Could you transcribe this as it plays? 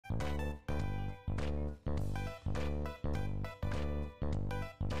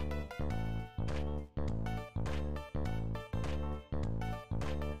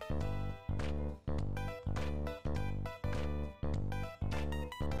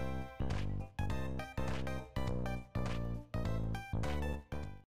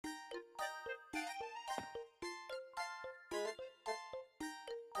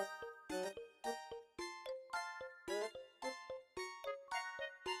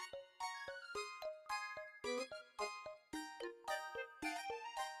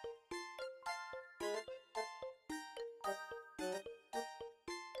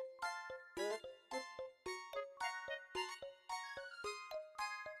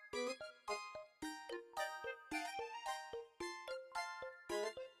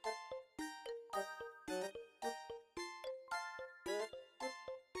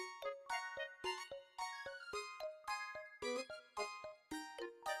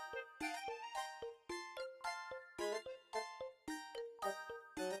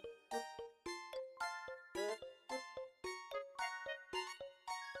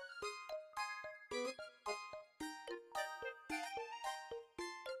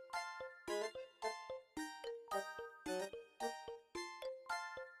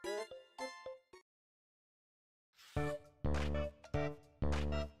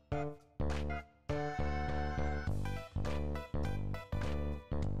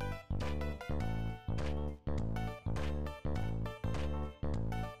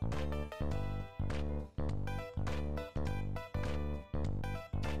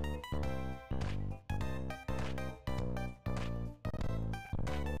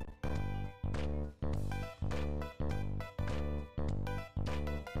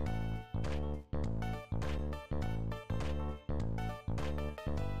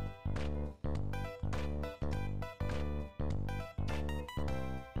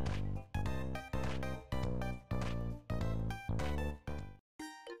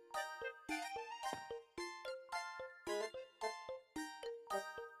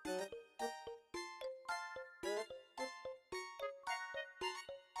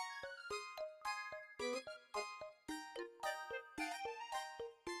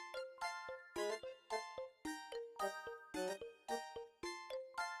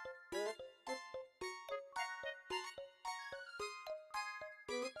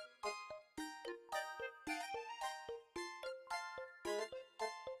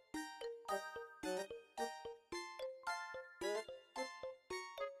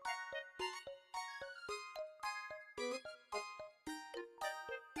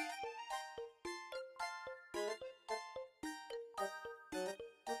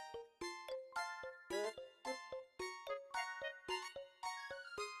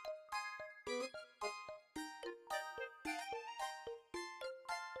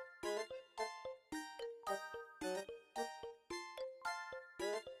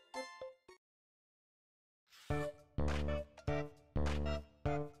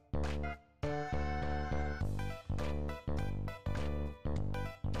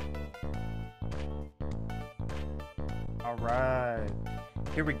Alright,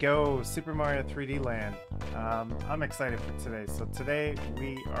 here we go, Super Mario 3D Land. I'm excited for today. So today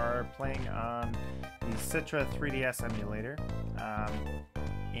we are playing on the Citra 3DS emulator.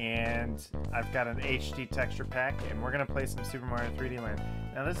 And I've got an HD texture pack, and we're going to play some Super Mario 3D Land.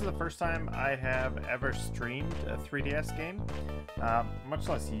 Now this is the first time I have ever streamed a 3DS game, much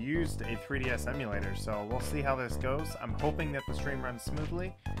less used a 3DS emulator, so we'll see how this goes. I'm hoping that the stream runs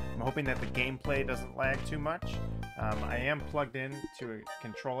smoothly. I'm hoping that the gameplay doesn't lag too much. I am plugged in to a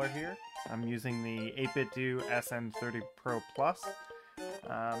controller here. I'm using the 8BitDo SM30 Pro Plus,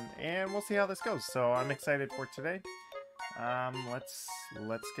 and we'll see how this goes. So I'm excited for today.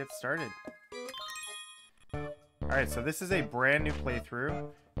 Let's get started. Alright, so this is a brand new playthrough.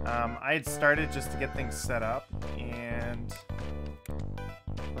 I had started just to get things set up, and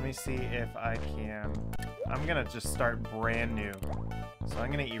let me see if I can. I'm gonna just start brand new. So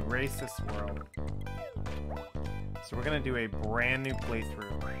I'm gonna erase this world. So we're gonna do a brand new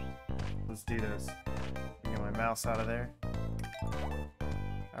playthrough. Let's do this. Get my mouse out of there.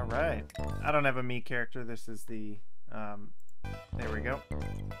 Alright. I don't have a me character. This is the there we go.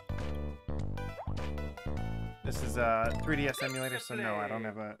 This is a 3DS emulator, so no, I don't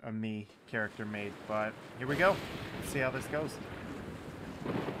have a me character made, but here we go. Let's see how this goes.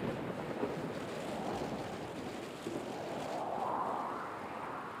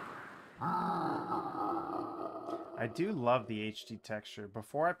 I do love the HD texture.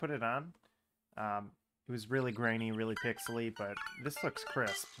 Before I put it on, it was really grainy, really pixely, but this looks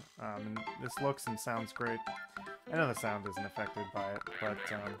crisp. And this looks and sounds great. I know the sound isn't affected by it, but,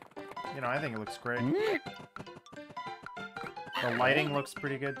 you know, I think it looks great. The lighting looks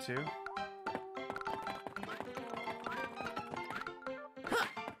pretty good, too.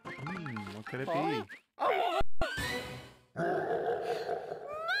 What could it be?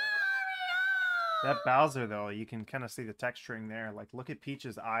 That Bowser, though, you can kind of see the texturing there. Like, look at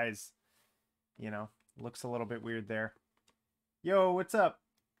Peach's eyes. You know, looks a little bit weird there. Yo, what's up?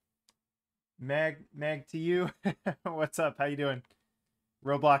 Mag to you. What's up? How you doing?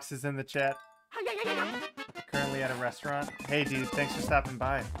 Roblox is in the chat. Currently at a restaurant. Hey, dude, thanks for stopping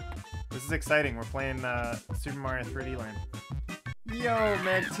by. This is exciting. We're playing Super Mario 3D Land. Yo,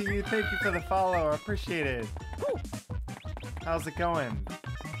 Mag to you. Thank you for the follow. I appreciate it. How's it going?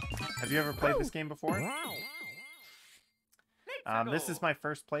 Have you ever played this game before? This is my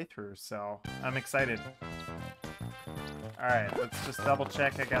first playthrough, so I'm excited. Alright, let's just double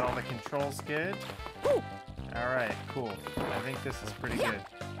check I got all the controls good. Alright, cool. I think this is pretty good.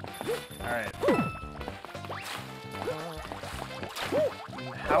 Alright.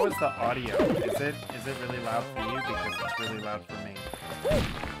 How is the audio? Is it really loud for you? Because it's really loud for me.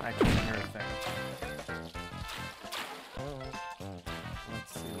 I can't hear a thing.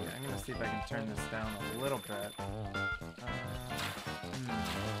 Let's see. I'm gonna see if I can turn this down a little bit.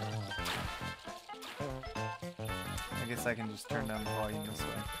 I guess I can just turn down the volume this way.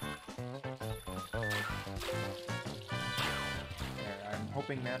 There, I'm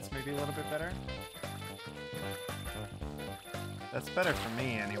hoping that's maybe a little bit better. That's better for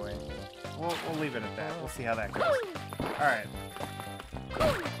me anyway. We'll leave it at that. We'll see how that goes. Alright.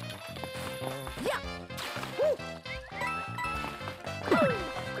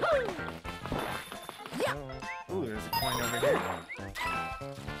 Ooh, there's a coin over here.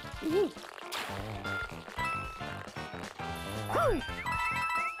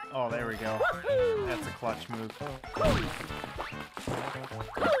 Oh, there we go. That's a clutch move.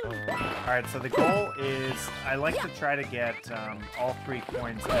 Alright, so the goal is I like to try to get all 3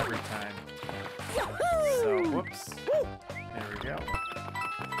 coins every time. So, whoops. There we go.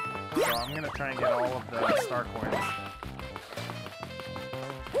 So I'm going to try and get all of the star coins.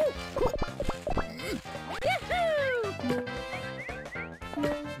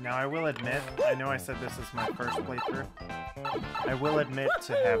 Now I will admit, I know I said this is my first playthrough. I will admit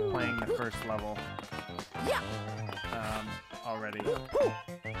to have playing the first level already.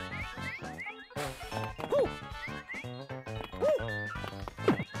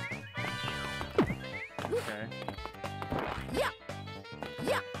 Okay.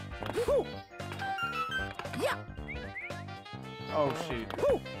 Oh shoot.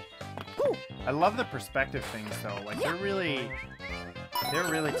 I love the perspective things though. Like they're really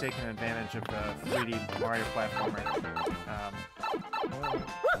taking advantage of the 3D Mario platformer.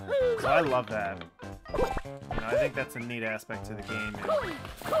 So I love that. You know, I think that's a neat aspect to the game, and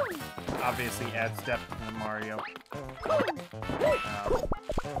obviously adds depth to the Mario.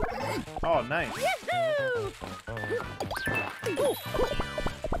 Oh, nice.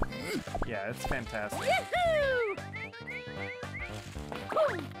 Yeah, it's fantastic.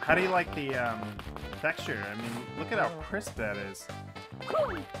 How do you like the texture. I mean, look at how crisp that is.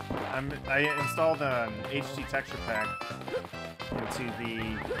 I installed an HD texture pack into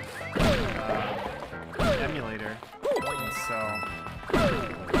the emulator, and so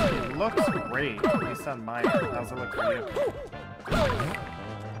it looks great, at least on mine. How's it look for you?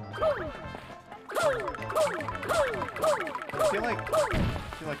 I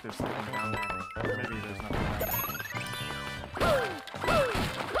feel like there's something down there. Or maybe there's nothing down there.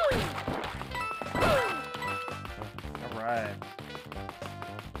 Alright.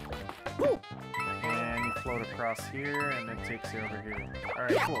 And you float across here, and it takes you over here.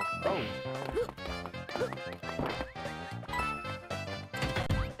 Alright, cool. Oh!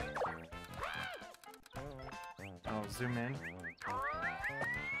 I'll zoom in.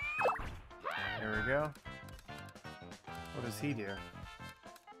 There we go. What does he do?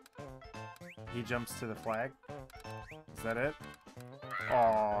 He jumps to the flag? Is that it?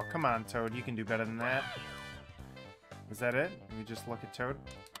 Aw, come on, Toad. You can do better than that. Is that it? We just look at Toad?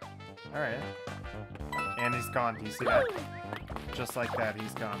 Alright. And he's gone. Do you see that? Just like that,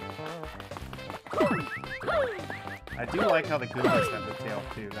 he's gone. I do like how the Goombas have the tail,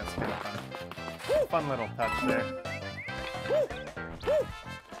 too. That's kind of fun. Fun little touch there.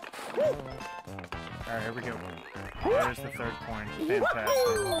 Alright, here we go. There's the third coin. Fantastic.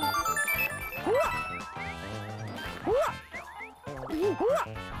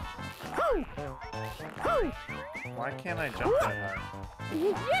 Why can't I jump that high?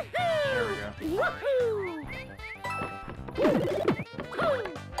 There we go.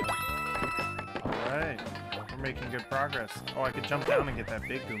 Alright. We're making good progress. Oh, I could jump down and get that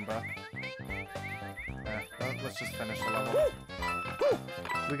big Goomba. Let's just finish the level.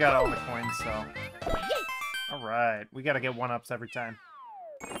 We got all the coins, so... Alright. We gotta get 1-ups every time.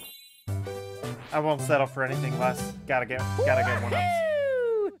 I won't settle for anything less. Gotta get 1-ups.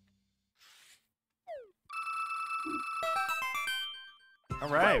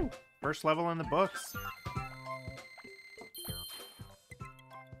 Alright, first level in the books.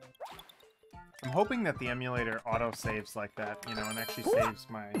 I'm hoping that the emulator auto-saves like that, you know, and actually saves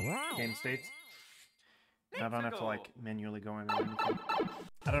my game states. I don't have to, like, manually go in or anything.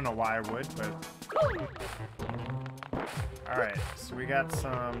 I don't know why I would, but... Alright, so we got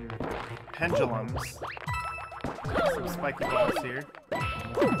some pendulums. Some spiky balls here.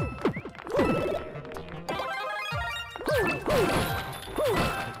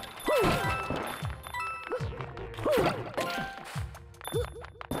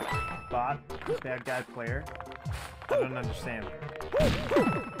 Bot, bad guy player. I don't understand.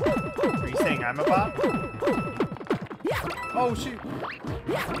 Are you saying I'm a bot? Oh shoot!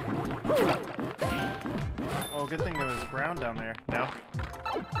 Oh, good thing there was ground down there. No?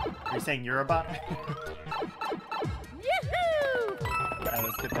 Are you saying you're a bot? Alright,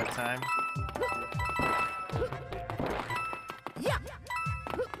 let's get that time.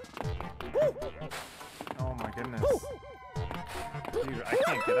 Oh my goodness. Dude, I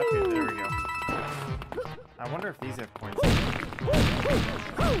can't get up here. There we go. I wonder if these have points.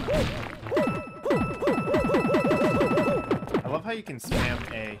 I love how you can spam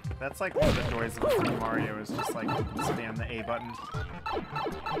A. That's like one of the joys of playing Mario, is just like spam the A button.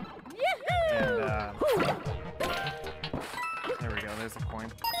 And there we go, there's a coin.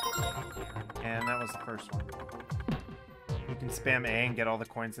 And that was the first one. You can spam A and get all the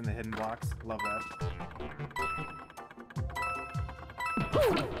coins in the hidden blocks. Love that.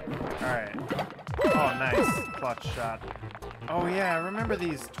 Alright. Oh, nice. Clutch shot. Oh yeah, I remember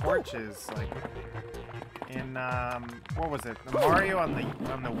these torches, like, in, what was it? The Mario on the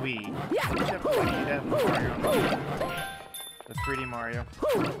Wii. Did you have to, like, do that in Mario on the Wii? The 3D Mario.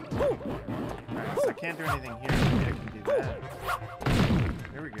 Alright, so I can't do anything here. Maybe I can do that.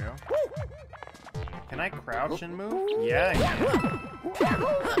 There we go. Can I crouch and move? Yeah, I can.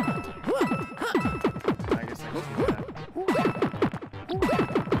 I guess I can do that.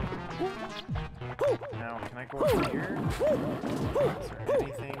 Now, can I go over here? Is there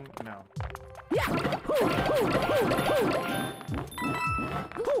anything? No.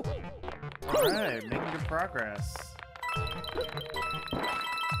 Alright, making good progress.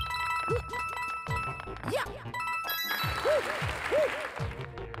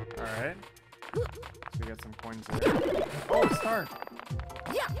 Alright. So we got some coins there. Oh, a star!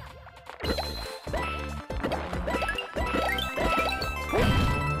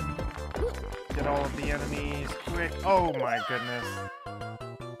 Get all of the enemies quick. Oh my goodness.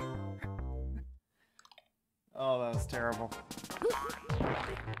 Oh, that was terrible.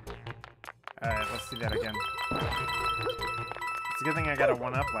 Alright, let's do that again. It's a good thing I got a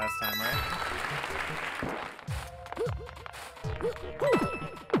 1-up last time, right?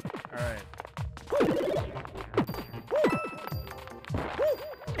 Alright.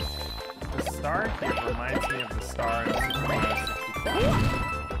 star here reminds me of the star in Super Mario 64.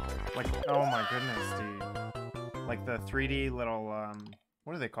 Like, oh my goodness, dude. Like the 3D little,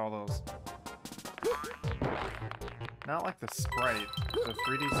 what do they call those? Not like the sprite. The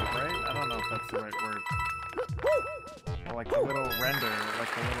 3D sprite? I don't know if that's the right word. But like the little render,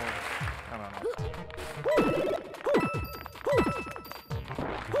 like the little, I don't know.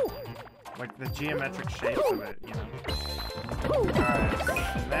 Like the geometric shapes of it, you know? Alright, so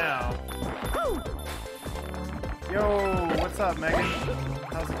now... Yo, what's up, Megan?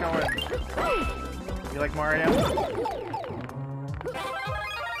 How's it going? You like Mario?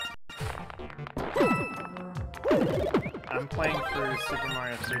 I'm playing through Super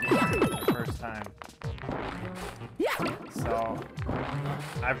Mario 3D for the first time. So,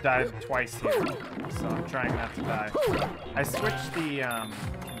 I've died twice here, so I'm trying not to die. I switched the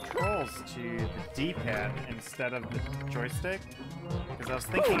controls to the D-pad instead of the joystick, because I was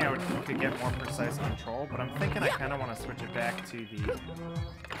thinking could get more precise control, but I'm thinking I kind of want to switch it back to the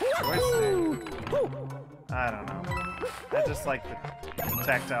joystick. I don't know. I just like the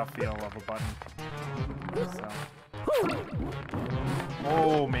tactile feel of a button. So.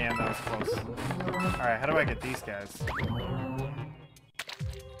 Oh man, that was close. Alright, how do I get these guys?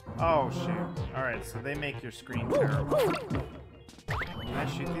 Oh shoot. Alright, so they make your screen terrible. Can I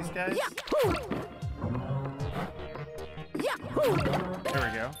shoot these guys? There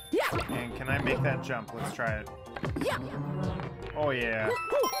we go. And can I make that jump? Let's try it. Oh yeah.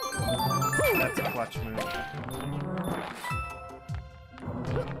 That's a clutch move.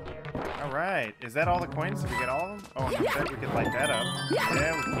 Alright, is that all the coins? Did we get all of them? Oh, I bet we could light that up.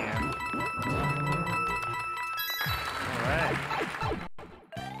 Yeah, we can. Alright.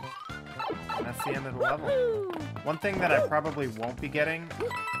 That's the end of the level. One thing that I probably won't be getting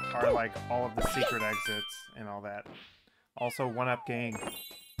are, like, all of the secret exits and all that. Also, 1-up gang.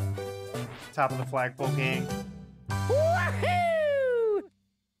 Top of the flagpole gang.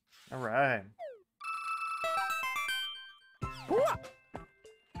 Alright.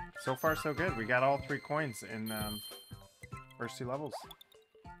 So far, so good. We got all 3 coins in first 2 levels.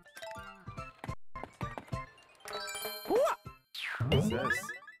 What's this?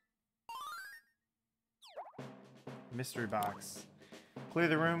 Mystery box. Clear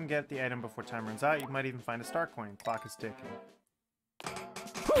the room, get the item before time runs out. You might even find a star coin. Clock is ticking.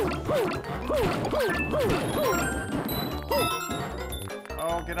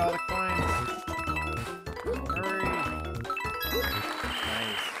 Oh, get all the coins. Hurry.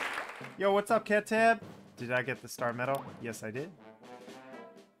 Nice. Yo, what's up, CapnJayhab? Did I get the star medal? Yes, I did.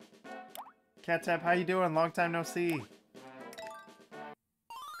 CapnJayhab, how you doing? Long time no see.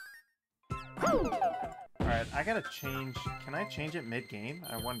 Alright, I gotta change... Can I change it mid-game?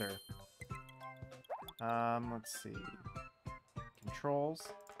 I wonder. Let's see.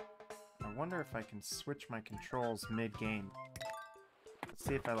 Controls. I wonder if I can switch my controls mid-game. Let's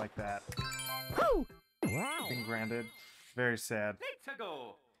see if I like that. Been grounded. Very sad.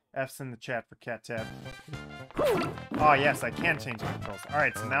 F's in the chat for CapnJayhab. Oh yes, I can change the controls.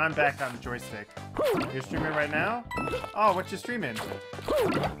 Alright, so now I'm back on the joystick. You're streaming right now? Oh, what you streaming?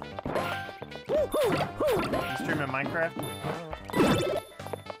 You streaming Minecraft?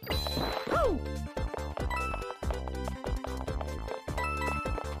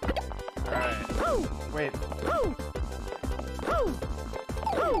 Alright. Wait.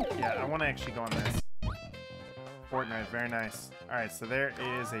 Yeah, I want to actually go on this. Fortnite, very nice. Alright, so there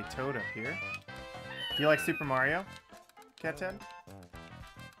is a toad up here. Do you like Super Mario, CapnJayhab?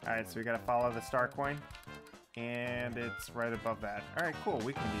 Alright, so we gotta follow the star coin. And it's right above that. Alright, cool,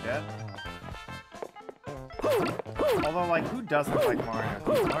 we can do that. Although, like, who doesn't like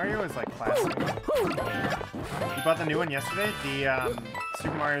Mario? Mario is, like, classic. You bought the new one yesterday? The,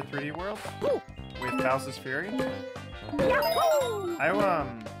 Super Mario 3D World? With Bowser's Fury? I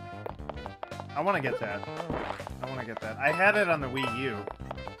want to get that. I want to get that. I had it on the Wii U.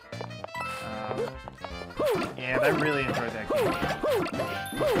 And I really enjoyed that game.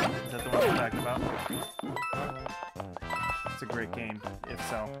 Is that the one you're talking about? It's a great game, if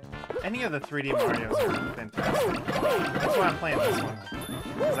so. Any of the 3D Marios are fantastic. That's why I'm playing this one.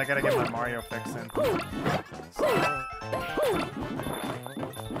 Because I gotta get my Mario fix in. So.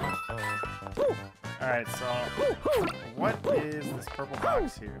 Alright, so... what is this purple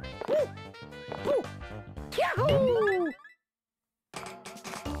box here?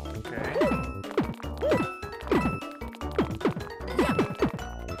 Okay.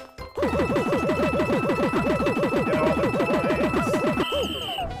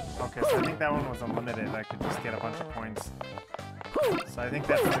 Okay, so I think that one was unlimited. I could just get a bunch of coins. So I think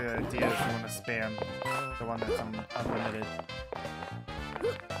that's the idea, is you want to spam the one that's unlimited.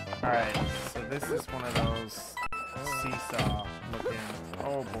 Alright, so this is one of those seesaw looking.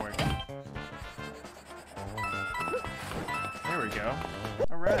 Oh boy. There we go.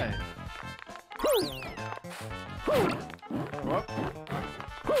 Alright.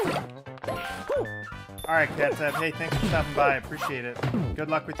 Alright, CapnJayhab. Hey, thanks for stopping by. Appreciate it. Good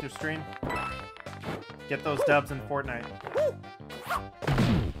luck with your stream. Get those dubs in Fortnite.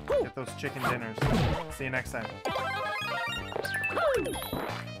 Get those chicken dinners. See you next time.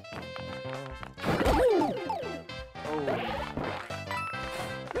 Oh.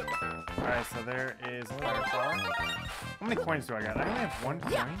 Alright, so there is a fire flower. How many coins do I got? I only have one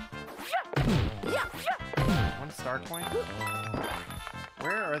coin? One star coin?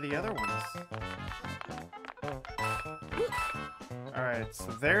 Where are the other ones? Alright,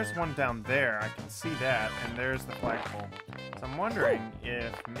 so there's one down there. I can see that, and there's the flagpole. So I'm wondering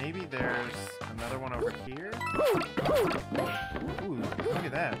if maybe there's another one over here? Ooh, look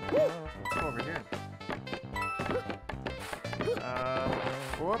at that. Let's go over here.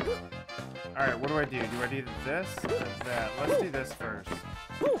 Whoop. Alright, what do I do? Do I do this or that? Let's do this first.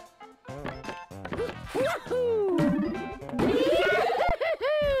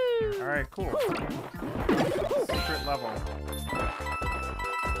 Alright, cool. Secret level.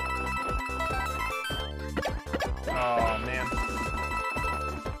 Oh, man.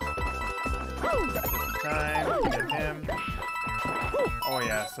 Time, get him. Oh,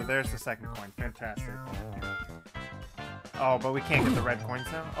 yeah, so there's the second coin. Fantastic. Oh, but we can't get the red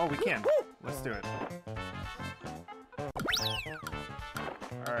coins now? Oh, we can. Let's do it.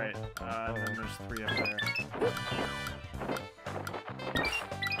 Alright, and then there's 3 up there.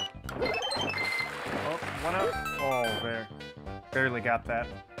 Oh, one up. Oh, there. Barely got that.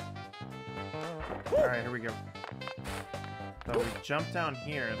 Alright, here we go. So we jump down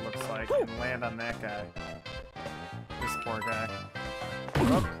here, it looks like, and land on that guy. This poor guy.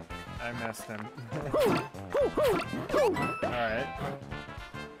 Oh, I missed him. Alright.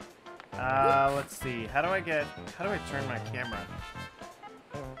 Let's see. How do I turn my camera?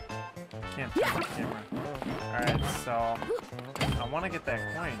 Can't turn my camera. Alright, so I want to get that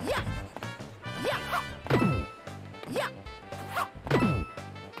coin.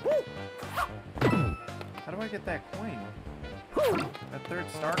 How do I get that coin? That third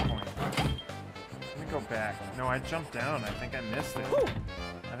star coin. Let me go back. No, I jumped down. I think I missed it.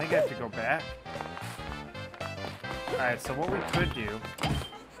 I think I have to go back. Alright, so what we could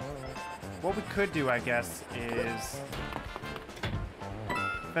do, I guess, is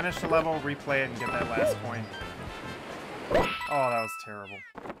finish the level, replay it, and get that last coin. Oh, that was terrible.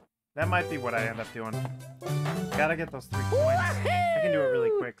 That might be what I end up doing. Gotta get those 3 coins. I can do it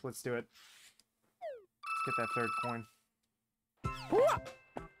really quick. Let's do it. Let's get that third coin.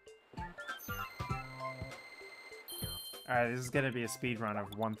 Alright, this is gonna be a speed run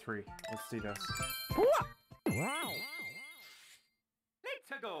of 1-3. Let's do this.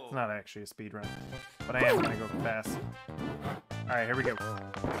 It's not actually a speed run, but I am gonna go fast. Alright, here we go.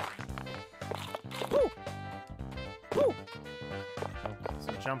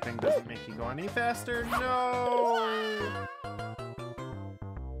 So jumping doesn't make you go any faster. No!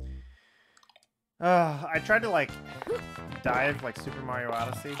 I tried to, like, dive like Super Mario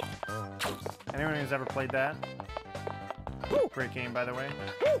Odyssey. Anyone who's ever played that? Great game, by the way.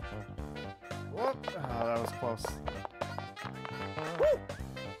 Whoop! Oh, that was close.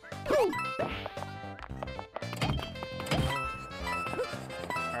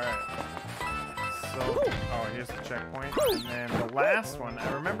 Alright. So, oh, here's the checkpoint. And then the last one,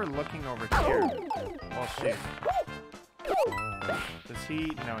 I remember looking over here. Oh, shit. Does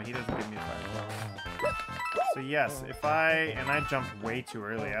he? No, he doesn't give me a fire. So yes, if and I jumped way too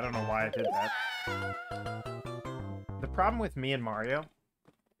early. I don't know why I did that. The problem with me and Mario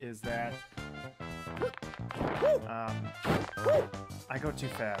is that I go too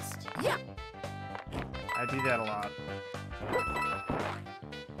fast. I do that a lot.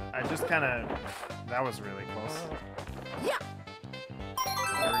 I just kind of... That was really close.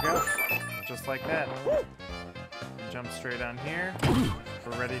 There we go. Just like that. Jump straight on here.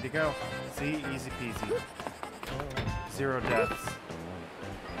 We're ready to go. See? Easy peasy. 0 deaths.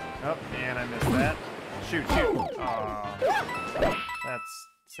 Oh, and I missed that. Shoot, shoot. Aww. That's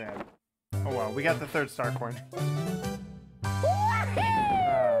sad. Oh well, we got the 3rd star coin.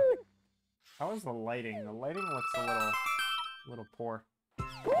 How is the lighting? The lighting looks a little poor. Oh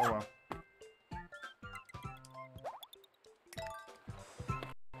well.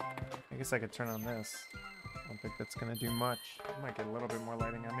 I guess I could turn on this. I don't think that's gonna do much. I might get a little bit more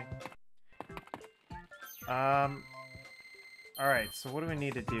lighting on me. Alright, so what do we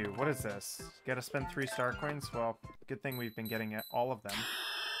need to do? What is this? Gotta spend 3 star coins? Well, good thing we've been getting all of them.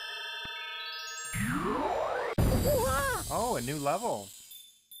 a new level.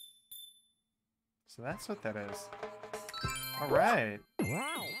 So that's what that is. All right.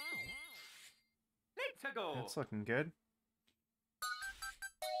 Wow. Let's go. That's looking good.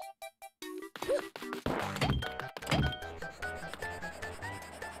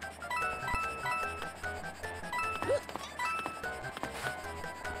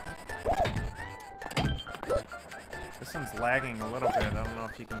 This one's lagging a little bit. I don't know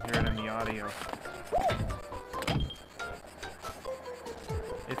if you can hear it in the audio.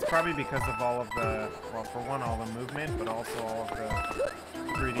 It's probably because of all of the, well, for one, all the movement, but also all of the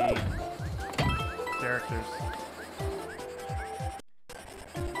 3D characters.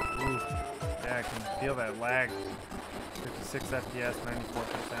 Ooh, yeah, I can feel that lag. 56 FPS, 94%.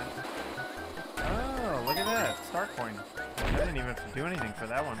 Oh, look at that. Star coin. I didn't even have to do anything for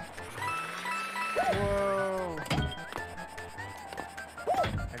that one. Whoa.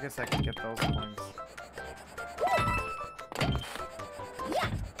 I guess I can get those coins.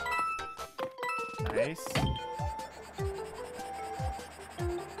 Nice.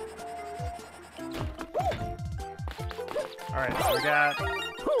 Alright, so we got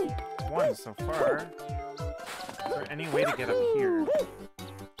one so far. Is there any way to get up here?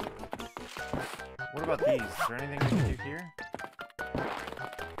 What about these? Is there anything we can do here?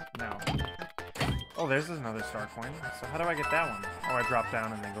 No. Oh, there's another star coin. So how do I get that one? Oh, I drop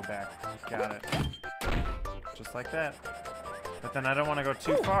down and then go back. Got it. Just like that. But then I don't want to go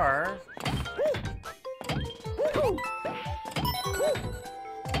too far.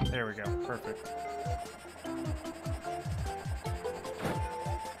 There we go. Perfect.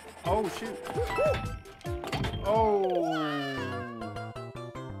 Oh, shoot. Oh.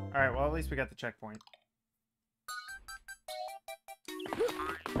 Alright, well, at least we got the checkpoint.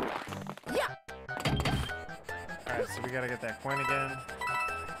 Alright, so we gotta get that coin again.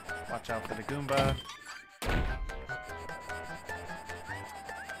 Watch out for the Goomba.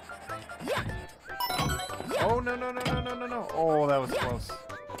 Oh, no, no, no, no, no, no, no. Oh, that was close.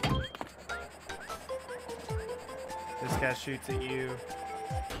 This guy shoots at you.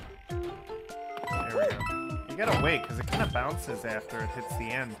 There we go. You gotta wait, because it kind of bounces after it hits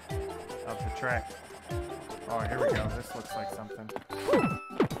the end of the track. Oh, here we go. This looks like something.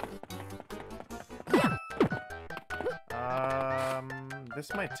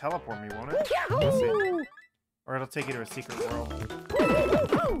 This might teleport me, won't it? Let's see. Or it'll take you to a secret world.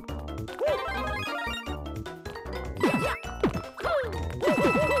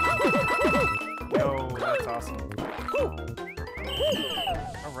 Yo, that's awesome.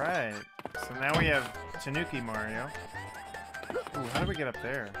 Alright. So now we have Tanuki Mario. Ooh, how do we get up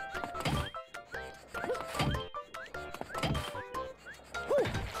there?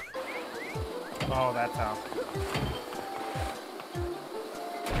 Oh, that's how.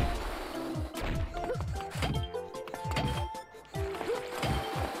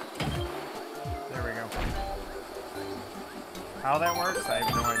 There we go. How that works, I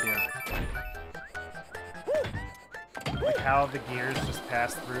have no idea. Like how the gears just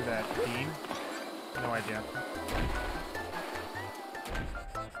pass through that beam? No idea.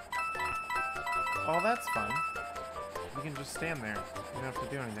 Oh, that's fun. You can just stand there. You don't have to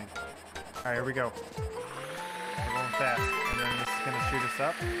do anything. Alright, here we go. We're going fast. And then this is gonna shoot us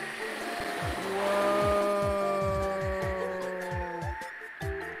up. Whoa!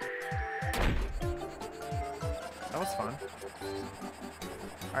 That was fun.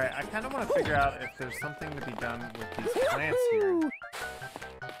 Alright, I kind of want to figure out if there's something to be done with these plants here. You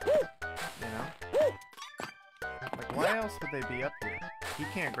know? Like, why else would they be up here? He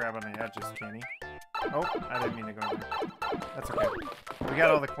can't grab on the edges, can he? Oh, I didn't mean to go there. That's okay. We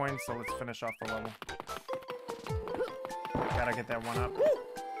got all the coins, so let's finish off the level. Gotta get that one up.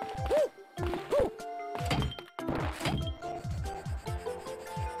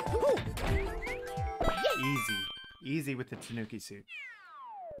 Easy. Easy with the Tanuki suit.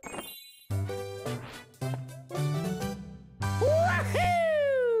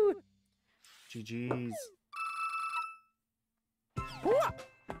 GG's.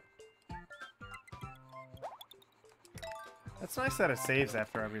 That's nice that it saves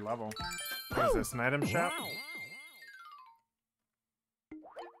after every level. What is this, an item shop?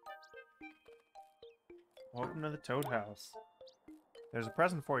 Welcome to the Toad House. There's a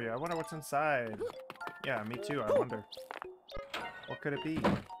present for you. I wonder what's inside. Yeah, me too, I wonder. What could it be?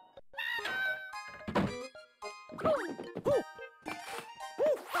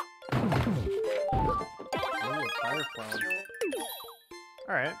 Oh, a fire flower.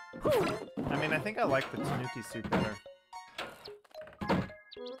 Alright. I mean, I think I like the Tanuki suit better.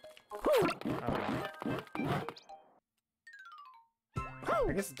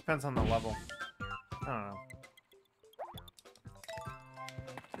 I guess it depends on the level. I don't know.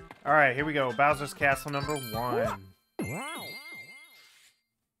 Alright, here we go. Bowser's Castle number 1.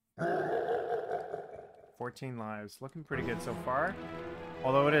 14 lives. Looking pretty good so far.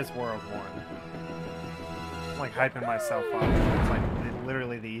 Although it is World 1. I'm like hyping myself up. It's like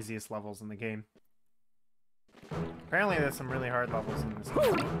literally the easiest levels in the game. Apparently there's some really hard levels in this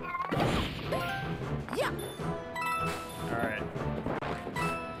game. Yeah. Alright.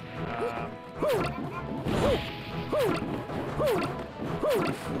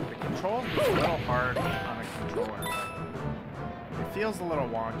 The controls is a little hard on a controller. It feels a little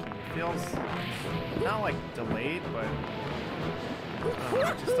wonky. It feels not like delayed, but I don't know,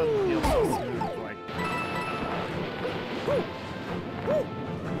 it just doesn't feel so smooth. Like,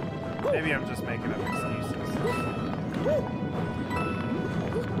 maybe I'm just making up excuses.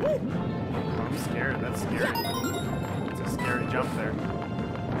 I'm scared. That's scary. It's a scary jump there.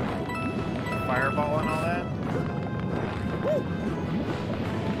 Fireball and all that.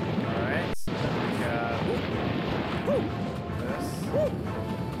 Alright, so then we got this.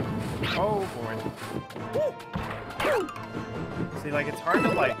 Oh boy. See, like, it's hard to,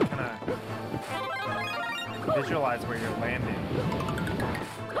 like, kind of visualize where you're landing.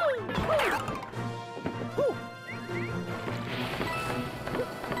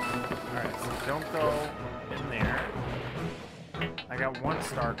 Alright, so don't go in there. I got 1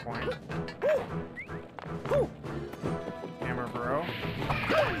 star coin. Hammer Bro.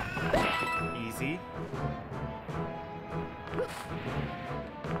 Easy.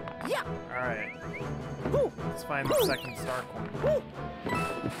 Yeah. Alright. Let's find the 2nd star coin.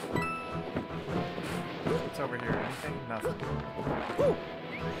 What's over here? Anything? Nothing.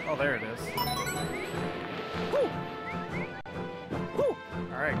 Oh, there it is.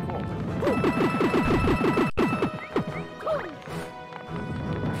 Alright, cool.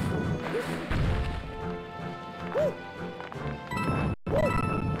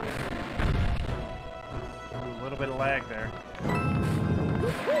 Ooh, a little bit of lag there.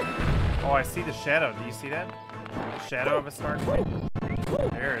 Oh, I see the shadow. Do you see that? The shadow of a star coin?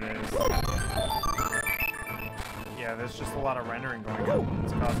 There it is. Yeah, there's just a lot of rendering going on.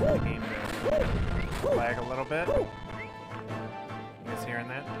 It's causing the game to lag a little bit. You guys hearing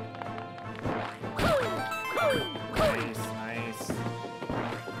that? Nice, nice.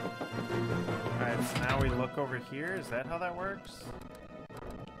 Alright, so now we look over here. Is that how that works?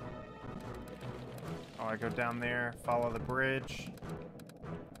 Oh, I go down there, follow the bridge.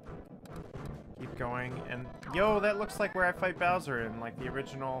 Keep going, and yo, that looks like where I fight Bowser in like the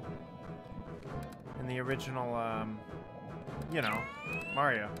original, you know,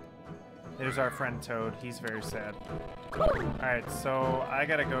 Mario. There's our friend Toad. He's very sad. Alright, so I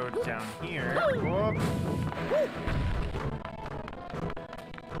gotta go down here. Whoop.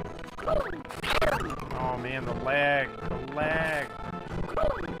 Oh man, the lag. The lag.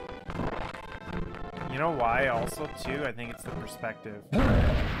 You know why also, too? I think it's the perspective.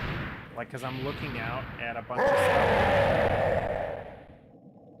 Like, because I'm looking out at a bunch of stuff.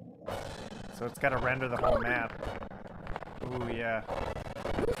 So it's got to render the whole map. Ooh, yeah.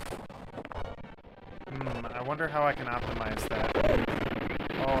 I wonder how I can optimize that.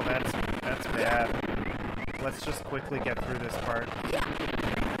 Oh, that's bad. Let's just quickly get through this part.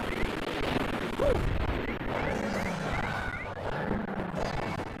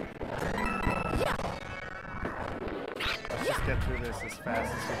 Let's just get through this as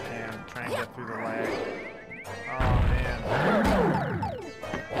fast as we can. Try and get through the lag. Oh, man.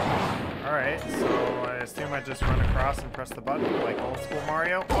 Alright, so I assume I just run across and press the button like old school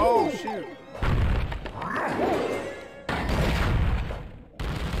Mario. Oh, shoot!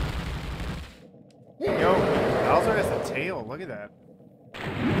 Yo, Bowser has a tail. Look at that.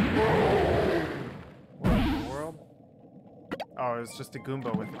 What in the world? Oh, it was just a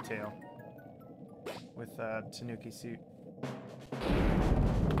Goomba with a tail. With a Tanuki suit.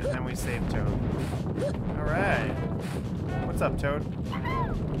 And then we save Toad. Alright. What's up, Toad?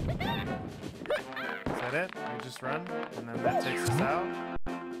 Is that it? We just run? And then that takes us out?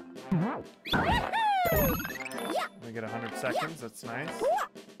 We get 100 seconds. That's nice.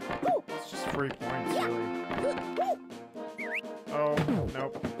 It's just free points, really. Oh,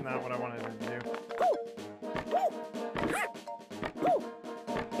 nope. Not what I wanted to do.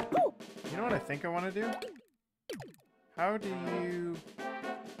 You know what I think I want to do? How do you...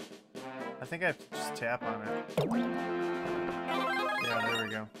 I think I have to just tap on it. Yeah, there we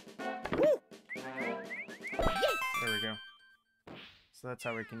go. There we go. So that's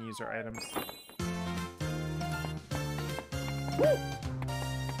how we can use our items.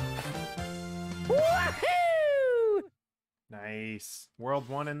 Woohoo! Nice. World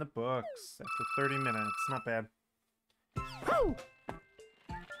 1 in the books after 30 minutes. Not bad.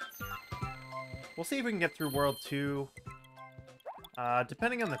 We'll see if we can get through World 2.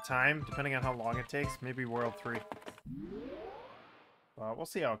 Depending on the time, depending on how long it takes, maybe World 3. We'll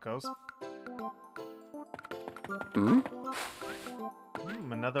see how it goes.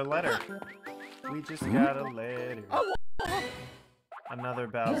 Another letter. We just got a letter. Another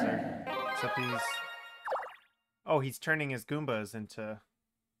Bowser. Except he's... Oh, he's turning his Goombas into...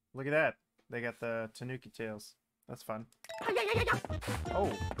 Look at that. They got the Tanuki tails. That's fun.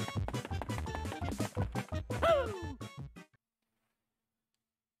 Oh.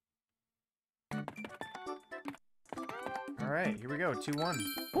 Alright, here we go. 2-1.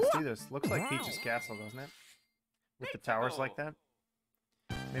 Let's do this. Looks like Peach's Castle, doesn't it? With the towers like that.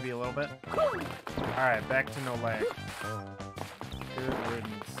 Maybe a little bit. Alright, back to no lag. Good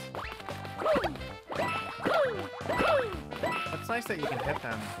riddance. It's nice that you can hit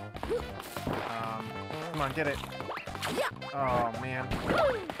them. Come on, get it. Oh, man.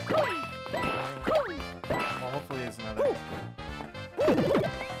 Well, hopefully there's another.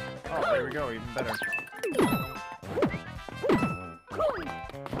 Oh, there we go. Even better.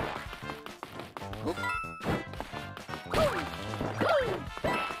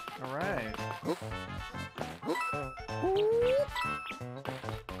 Alright.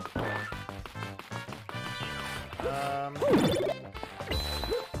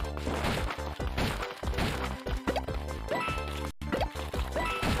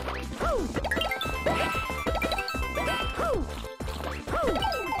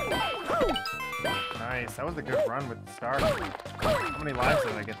 Nice. That was a good run with the star. How many lives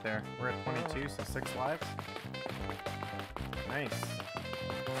did I get there? We're at 22, so 6 lives. Nice.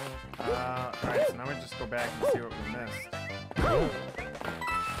 Alright, so now we just go back and see what we missed.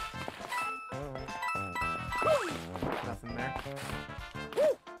 Nothing there.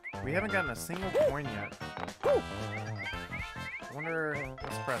 We haven't gotten a single coin yet. I wonder...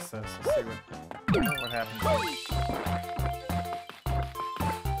 Let's press this. Let's see what happens.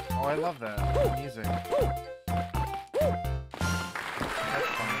 Oh, I love that music. That's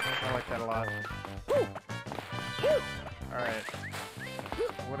fun. I like that a lot. Alright.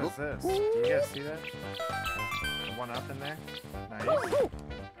 What is this? Do you guys see that? The one up in there? Nice.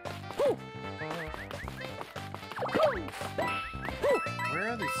 Where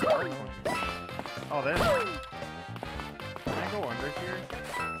are these star coins? Oh, there's one. Can I go under here?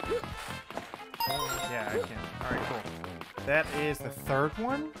 Yeah, I can. Alright, cool. That is the third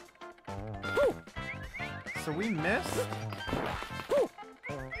one? So we missed?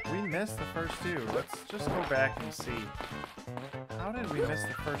 We missed the first two. Let's just go back and see. How did we miss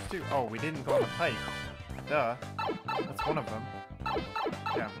the first two? Oh, we didn't go on the pipe. Duh. That's one of them.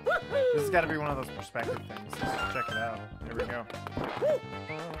 Yeah. This has got to be one of those perspective things. Let's check it out. There we go.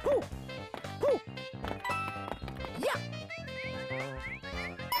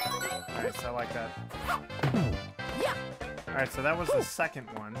 Nice, I like that. Alright, so that was the second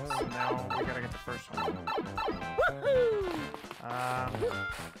one. So now we gotta get the first one.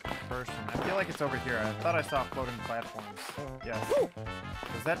 First one. I feel like it's over here. I thought I saw floating platforms. Yes.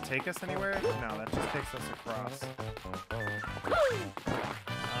 Does that take us anywhere? No, that just takes us across.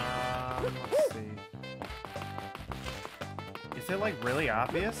 Let's see. Is it like really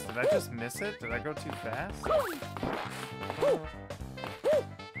obvious? Did I just miss it? Did I go too fast?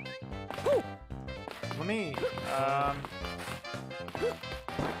 Let me,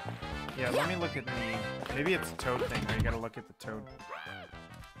 yeah, let me look at the... Maybe it's a toad thing where you gotta look at the toad.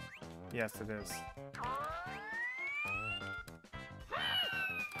 Yes, it is.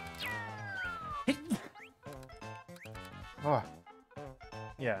 Oh.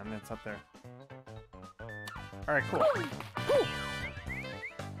 Yeah, and it's up there. Alright, cool.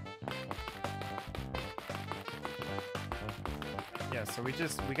 Yeah, so we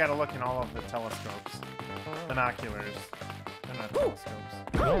gotta look in all of the telescopes. Binoculars. They're not telescopes.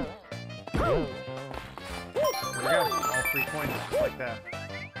 There we go. All 3 coins, just like that.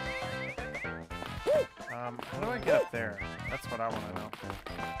 How do I get up there? That's what I want to know.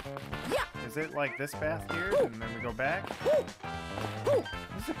 Is it like this path here, and then we go back?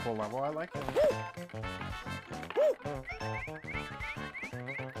 This is a cool level. I like it.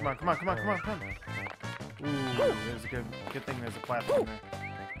 Come on, come on, come on, come on, come on. Ooh, there's a good thing there's a platform there.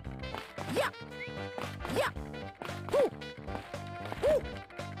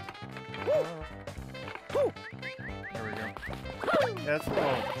 There we go. Yeah, that's a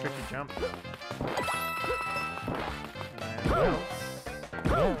little tricky jump.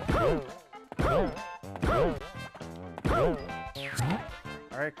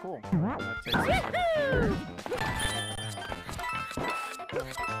 Alright, cool. That takes us over here.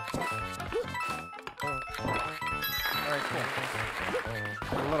 Alright,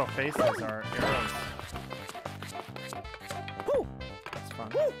 cool. The little faces are arrows. That's fun.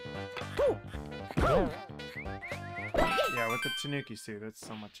 Yeah, with the Tanuki suit, it's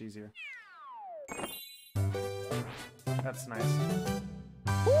so much easier. That's nice.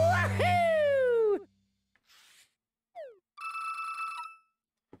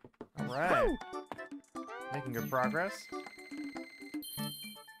 Alright. Making good progress.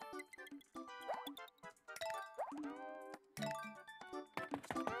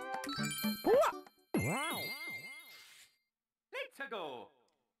 Let's go.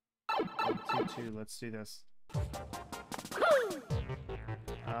 2-2, let's do this.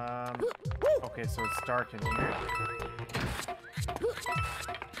 Okay, so it's dark in here.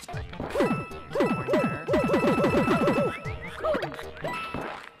 Point there.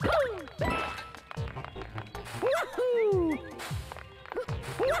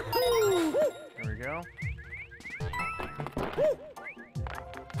 There we go. I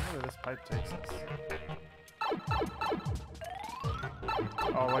wonder where this pipe takes us.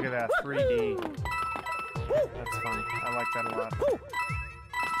 Oh, look at that, 3D. That's fun. I like that a lot.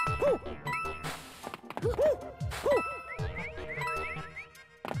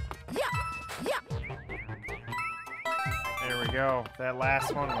 There we go. That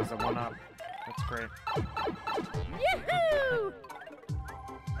last one was a 1-up. That's great. Yahoo!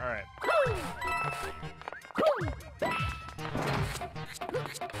 Alright.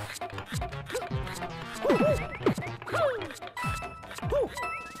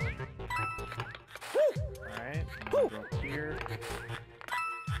 Alright, go up here.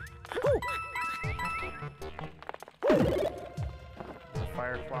 The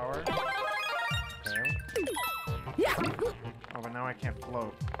fire flower. Okay. Oh, but now I can't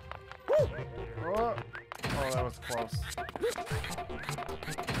float. Oh, that was close.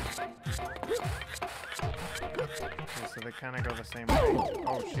 Okay, so they kind of go the same way.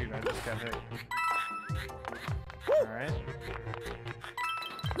 Oh shoot, I just got hit. Alright.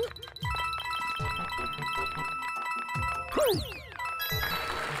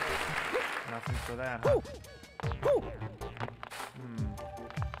 Nothing for that, huh?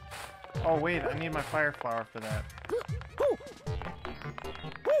 Oh wait, I need my fire flower for that.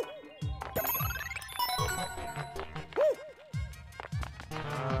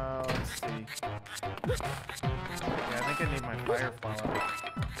 Let's see. Yeah, I think I need my fire flower.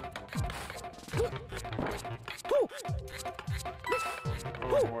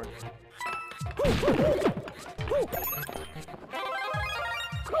 Oh boy.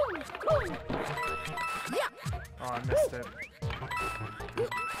 Oh, I missed it.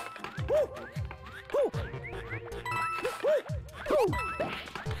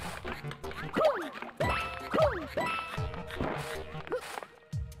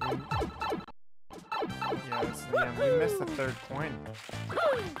 Yeah, we missed the third coin.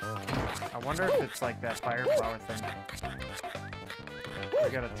 I wonder if it's like that fire flower thing. We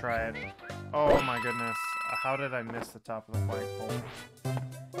gotta try it. Oh my goodness. How did I miss the top of the flagpole?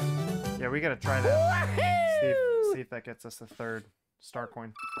 Yeah, we gotta try that. See if that gets us the third star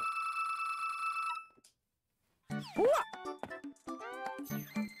coin.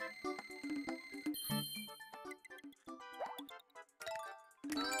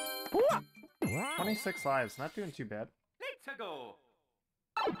 Wow. 26 lives, not doing too bad. Let's go.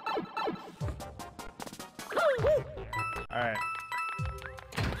 Alright.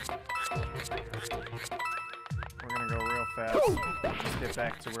 We're gonna go real fast. Let's get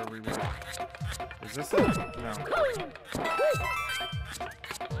back to where we were. Is this it? No.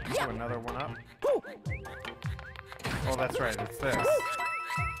 Oh, another 1-up. Oh, that's right, it's this.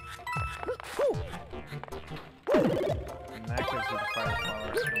 And that gives you the fire flower.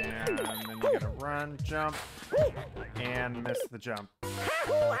 And then you gotta run, jump, and miss the jump.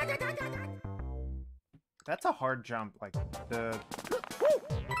 That's a hard jump. Like, the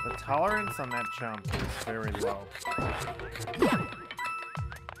tolerance on that jump is very low.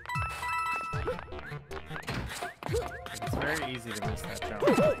 It's very easy to miss that jump.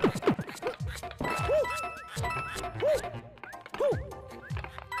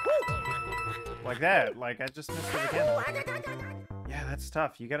 Like that. Like, I just missed it again. Yeah, that's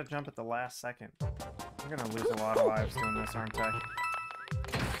tough. You gotta jump at the last second. I'm gonna lose a lot of lives doing this, aren't I?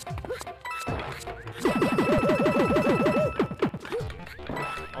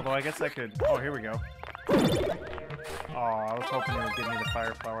 Although I guess I could... Oh, here we go. Oh, I was hoping it would give me the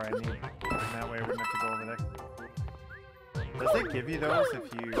fire flower I need. And that way I wouldn't have to go over there. Does it give you those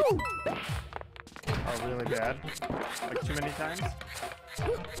if you are really bad? Like too many times?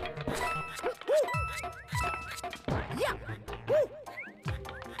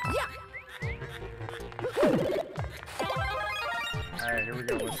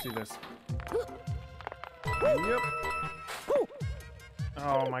 Let's do this. Yep.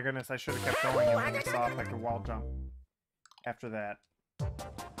 Oh my goodness, I should have kept going and when I saw if I could wall jump after that.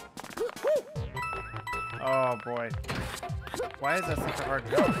 Oh boy. Why is that such a hard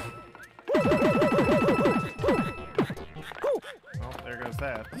jump? Oh, there goes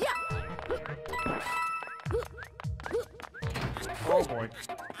that. Oh boy.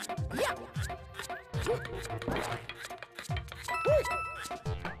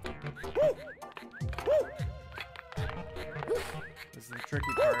 This is the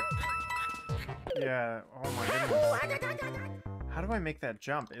tricky part. Yeah, oh my goodness. How do I make that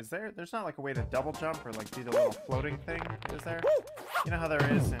jump? There's not like a way to double jump or like do the little floating thing, is there? You know how there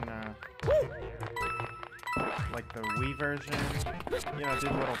is in like the Wii version? You know, do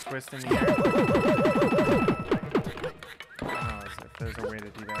the little twist in the air. I don't know if there's a way to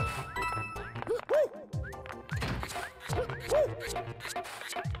do that.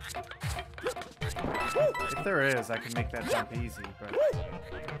 If there is, I can make that jump easy, but...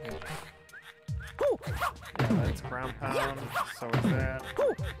 Yeah, that's ground pound, so is that.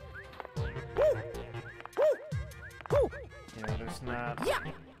 Yeah, there's not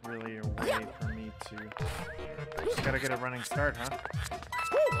really a way for me to... Just gotta get a running start, huh?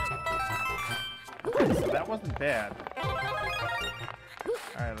 Okay, so that wasn't bad.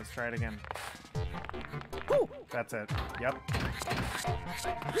 Alright, let's try it again. That's it. Yep.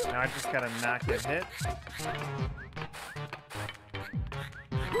 Now I just gotta not get hit.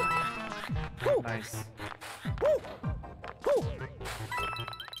 Nice. Get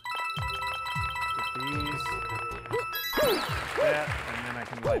these. That, and then I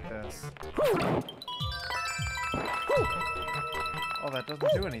can light this. Oh, that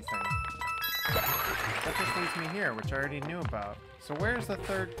doesn't do anything. That just leaves me here, which I already knew about. So where's the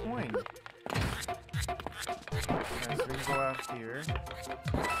third coin? Okay, so we can go out here.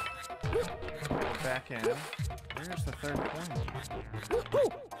 Go back in. Where's the third coin?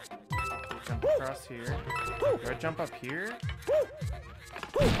 Jump across here. Do I jump up here?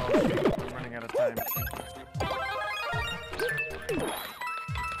 Oh shoot, I'm running out of time.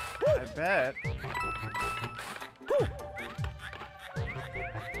 I bet.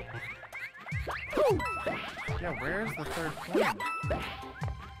 Yeah, where's the third coin?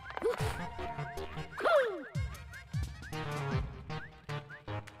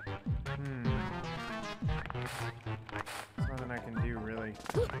 There's nothing I can do, really.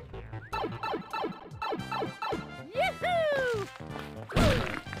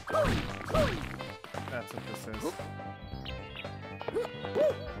 That's what this is.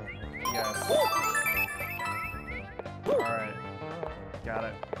 Yes. Alright. Got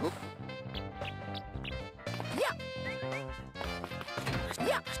it.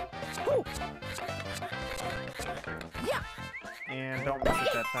 And don't miss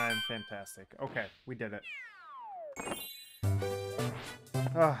it that time. Fantastic. Okay, we did it.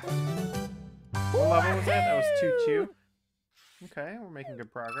 What level was that? That was 2-2. Okay, we're making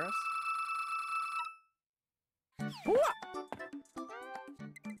good progress.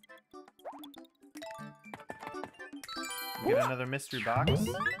 Get another mystery box.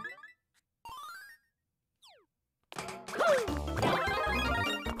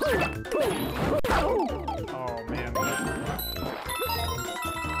 Oh man.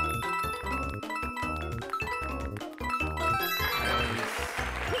 Nice.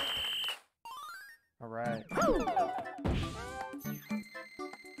 All right.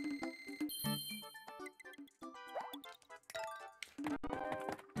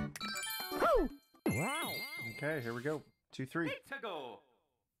 Okay, here we go. 2-3. Let's go.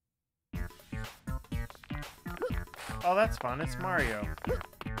 Oh, that's fun. It's Mario.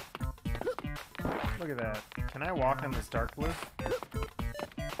 Look at that. Can I walk on this dark blue?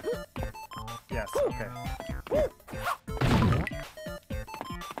 Yes, okay.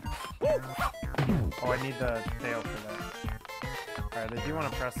 Oh, I need the tail for that. Alright, I do want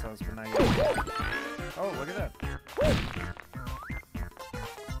to press those, but not yet. Oh, look at that.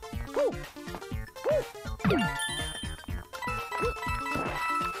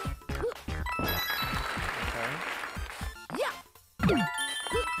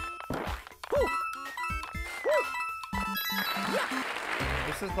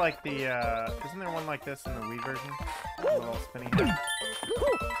 This is like the, isn't there one like this in the Wii version? A little spinny head.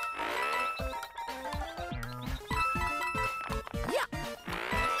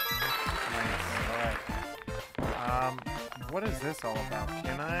 Nice, alright. What is this all about?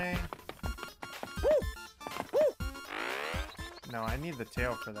 Can I... No, I need the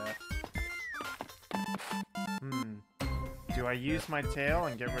tail for that. Do I use my tail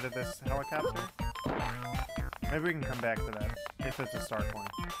and get rid of this helicopter? Maybe we can come back to that if it's a star coin.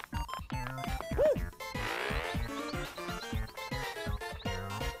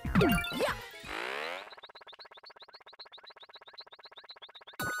 Yeah.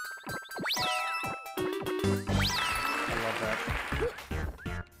 I love that.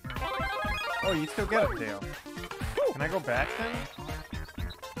 Oh, you still get it, Dale. Can I go back then?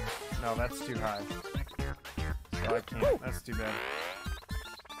 No, that's too high. So I can't. That's too bad.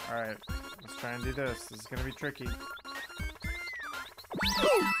 Alright, let's try and do this. This is gonna be tricky.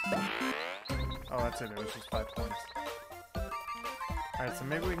 Oh, that's it. It was just 5 points. Alright, so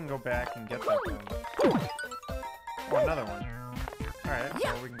maybe we can go back and get that then. Oh, another one. Alright,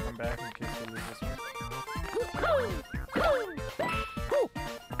 so we can come back in case we lose this one.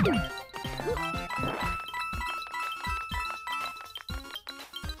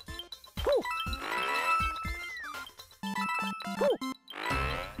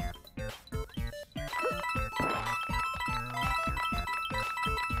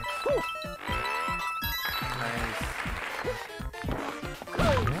 Nice.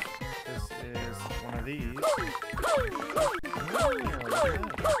 This is one of these.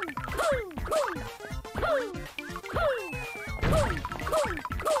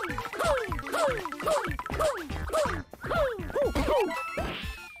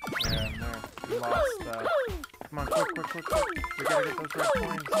 We lost. Come on, quick. We gotta get those red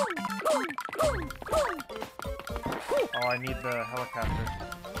coins. Oh, I need the helicopter.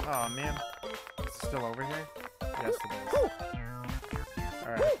 Oh man. Is it still over here? Yes, it is.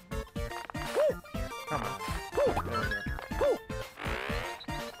 Alright. Come on. There we go.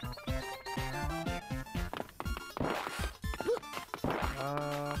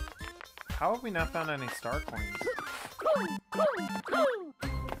 How have we not found any star coins?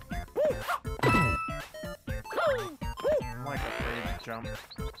 I'm like afraid to jump.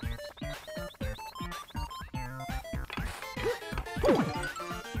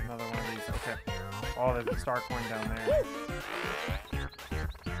 Another one of these. Okay. Oh, there's a star coin down there.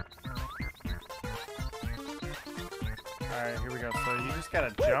 Alright, here we go. So you just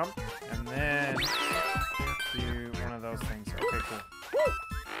gotta jump and then do one of those things. Okay, cool.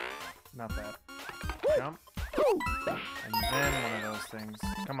 Not that. Jump. And then one of those things.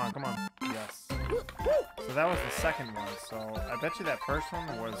 Come on. Yes. So that was the second one. So I bet you that first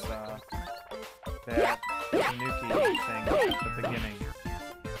one was that Tanuki thing at the beginning.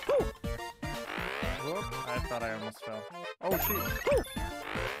 Whoop, I thought I almost fell. Oh, shoot.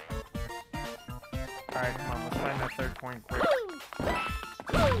 Alright, come on, let's find that third coin quick. I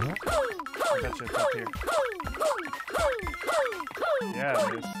bet you it's up here. Yeah,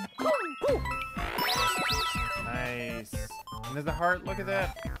 it is. Nice. And there's a heart, look at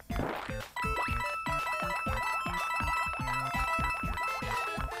that.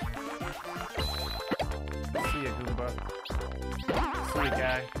 See ya, Goomba. See ya,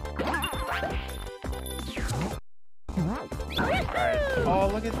 guy. Alright. Oh,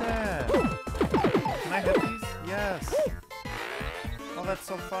 look at that! Can I hit these? Yes! Oh, that's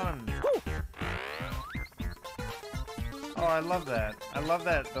so fun. Oh, I love that. I love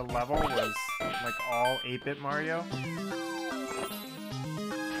that the level was like all 8-bit Mario.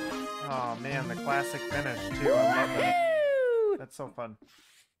 Oh man, the classic finish too. I love that. That's so fun.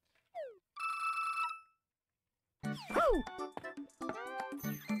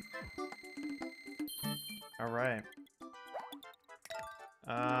 Alright.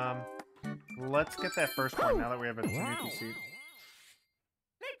 Let's get that first one now that we have a Tanuki suit.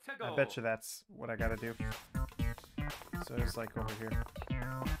 I bet you that's what I gotta do. So it's like over here.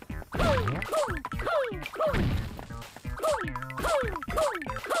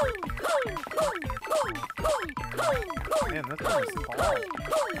 Man, this one is tall.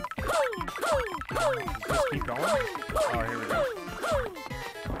 Just keep going? Oh, here we go.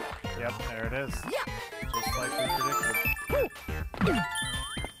 Yep, there it is. Just like we predicted.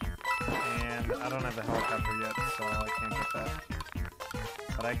 And I don't have the helicopter yet, so I can't get that.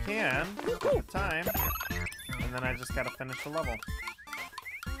 But I can get the time, and then I just gotta finish the level.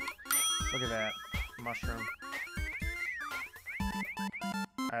 Look at that. Mushroom.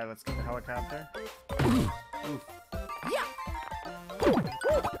 Alright, let's get the helicopter. Oof.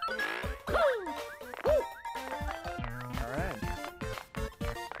 Alright.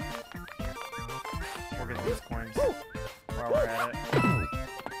 We'll get these coins while we're at it.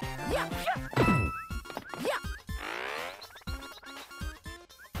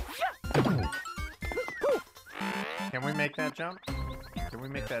 Can we make that jump? Can we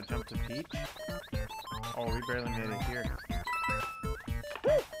make that jump to Peach? Oh, we barely made it here.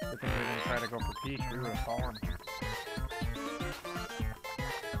 Good thing we didn't try to go for Peach. We would have fallen.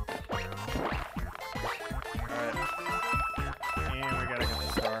 Alright.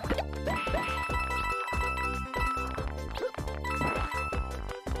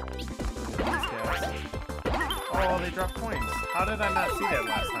 Oh, they dropped coins. How did I not see that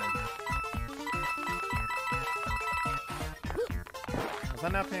last time? Was I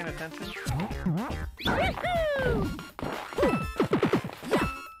not paying attention?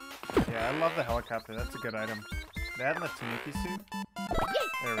 Yeah, I love the helicopter. That's a good item. That and the Tanuki suit.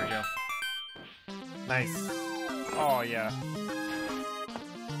 There we go. Nice. Oh, yeah.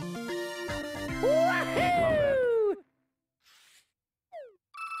 Love that.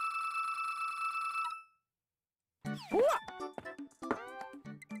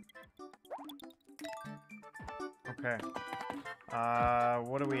 Okay.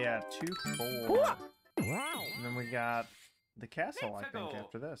 What are we at? 2-4. And then we got the castle, I think,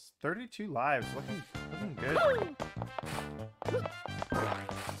 after this. 32 lives. Looking good.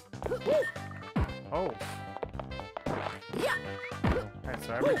 Oh. Alright,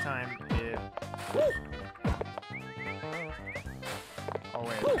 so every time it... Oh,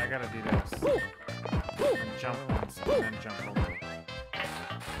 wait. I gotta do this. And jump once, and then jump over.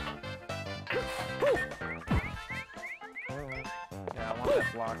 Yeah, I want that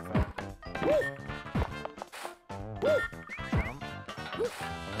block, though. Jump.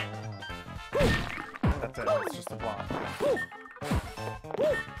 That's it. It's just a block.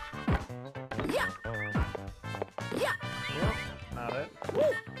 Yep, not it.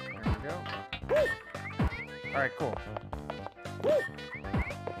 There we go. Alright, cool.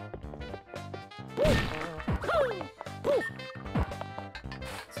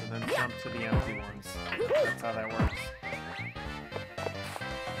 So then jump to the empty ones. That's how that works.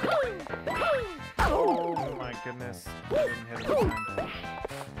 Oh my goodness. I didn't hit it this time.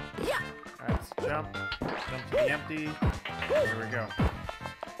 Alright, so jump. Jump to the empty. There we go.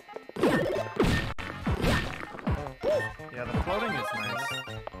 Yeah, the floating is nice.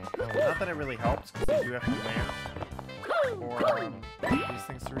 Not that it really helps, because you do have to land for these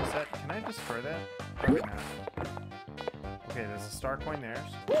things to reset. Can I destroy that? Probably not. Okay, there's a star coin there.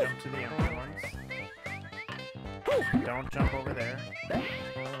 So jump to the empty ones. Don't jump over there. But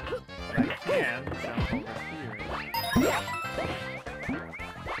I can jump over here.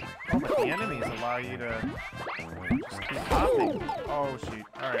 Oh, but the enemies allow you to just keep hopping. Oh, shoot.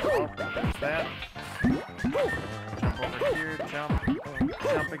 Alright, well, there's that. Jump over here, jump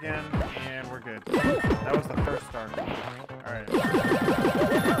again, and we're good. That was the first star coin. Alright.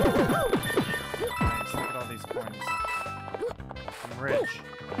 Nice, look at all these coins. I'm rich.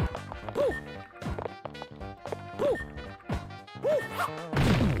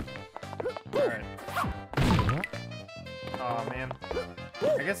 Alright. Oh man.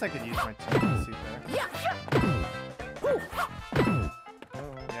 I guess I could use my two-piece suit there.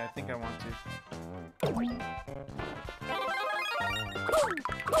 Yeah, I think I want to.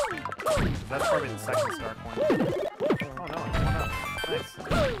 That's probably the second star coin. Oh no, it's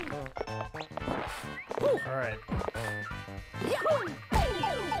going up. Nice. Alright.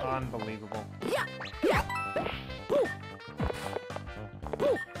 Unbelievable.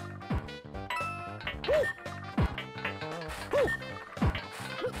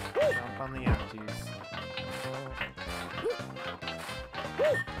 Jump on the empties.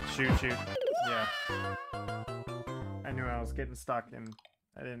 Shoot, shoot. Yeah. I knew I was getting stuck and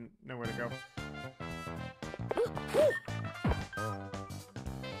I didn't know where to go.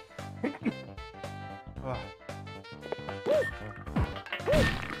 Ugh.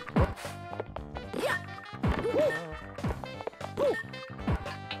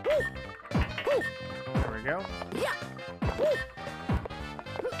 There we go.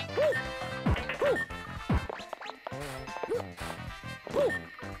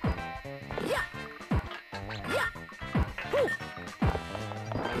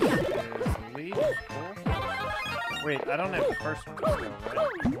 Wait, I don't have the first one still, right?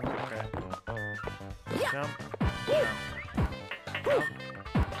 Okay. Jump. Jump. Jump.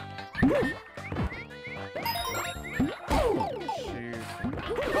 Shoot.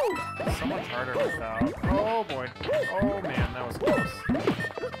 It's so much harder without. Oh boy. Oh man, that was close.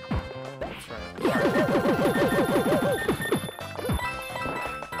 That's right. Alright.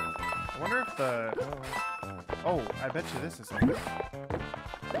 I wonder if the... Oh, I bet you this is something.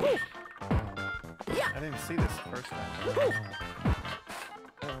 I didn't see this the first time.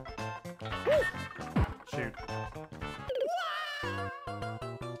 Shoot.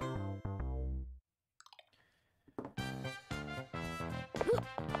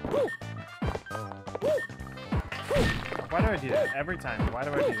 Why do I do that? Every time. Why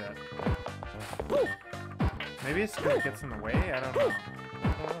do I do that? Maybe it's because it gets in the way? I don't know.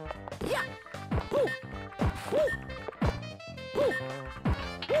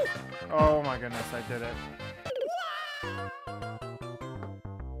 Oh my goodness, I did it.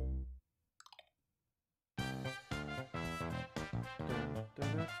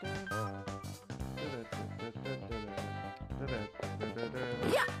 Yeah.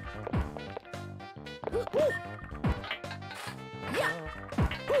 Yeah.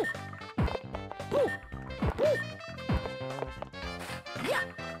 Yeah.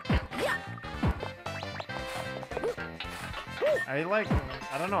 Yeah.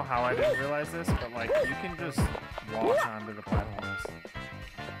 I don't know how I didn't realize this, but like you can just walk onto the platforms.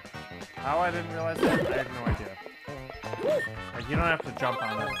 How I didn't realize that, I have no idea. Like you don't have to jump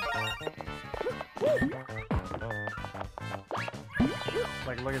on it.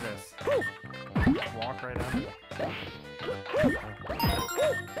 Like look at this. Walk right on it.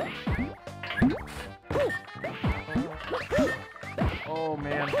 Oh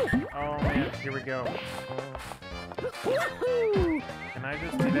man. Oh man. Here we go. Can I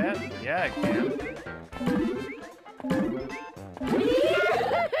just do that? Yeah, I can.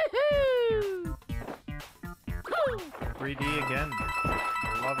 3D again. I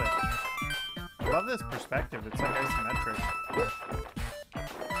love it. I love this perspective. It's like isometric.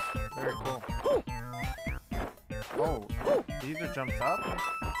 Very cool. Oh, these are jumped up? Is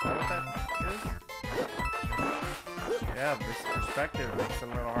that what that is? Yeah, this perspective makes it a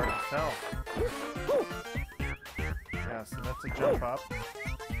little hard to tell. Yeah, so that's a jump up.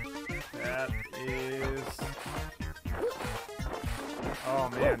 That is... Oh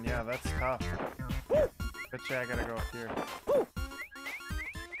man, yeah, that's tough. Betcha I gotta go up here.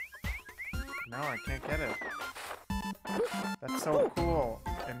 No, I can't get it. That's so cool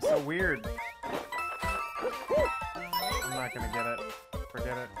and so weird. I'm not gonna get it.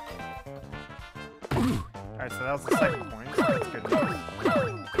 Forget it. Alright, so that was the second point, so that's good news.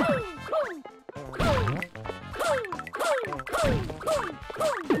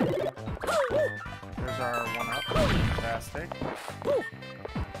 There's our one up. Fantastic.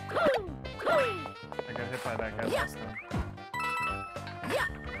 I got hit by that guy last time.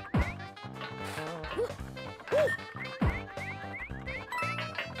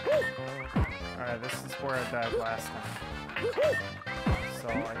 Alright, this is where I died last time. So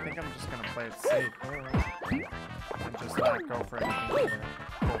I think I'm just gonna play it safe. And just not go for anything there.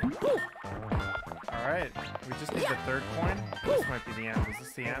 Alright, we just need the third coin. This might be the end. Is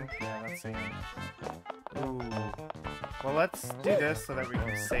this the end? Yeah, that's the end. Ooh. Well, let's do this so that we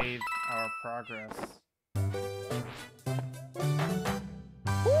can save our progress.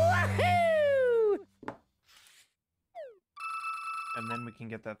 Woohoo! And then we can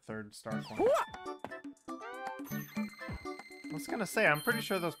get that third star coin. I was gonna say, I'm pretty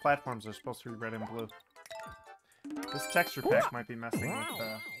sure those platforms are supposed to be red and blue. This texture pack might be messing with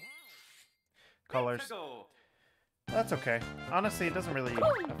colors. That's okay. Honestly, it doesn't really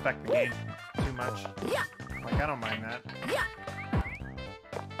affect the game too much. Like, I don't mind that.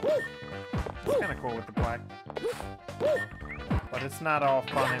 It's kind of cool with the black. But it's not all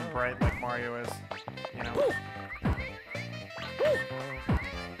fun and bright like Mario is, you know?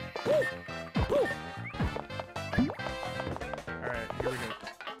 Alright, here we go.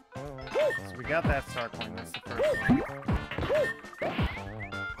 So we got that star coin, that's the first one.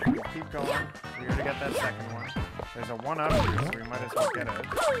 We'll keep going. We already got that second one. There's a one up here, so we might as well get it.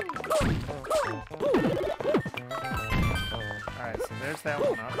 Alright, so there's that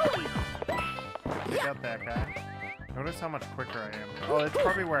one up. Take out that guy. Notice how much quicker I am. Oh, it's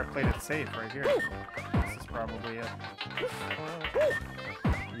probably where I played it safe, right here. This is probably it.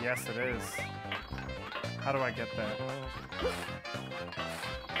 Yes, it is. How do I get that?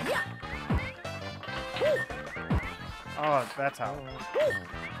 Oh, that's how.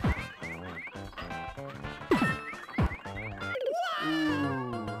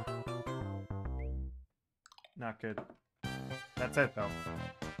 Ooh. Not good. That's it, though.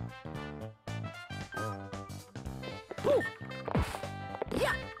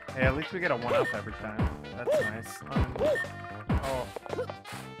 Hey, at least we get a 1-up every time. That's nice. Oh.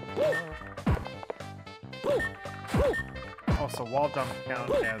 Oh, so wall jumps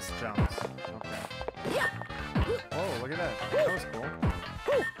count as jumps. Okay. Oh, look at that. That was cool.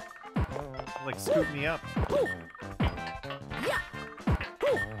 Like, scoop me up.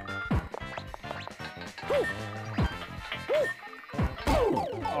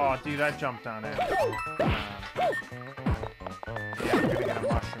 Oh, dude, I jumped on it. Yeah, I'm gonna get a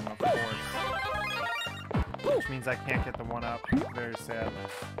mushroom, of course. Which means I can't get the 1-up. Very sad.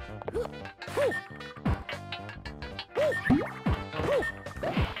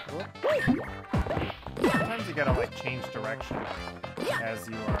 Sometimes you gotta, like, change direction as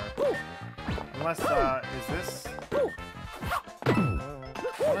you are. Unless, is this...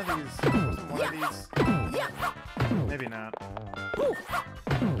 One of these... Wasn't one of these... Maybe not.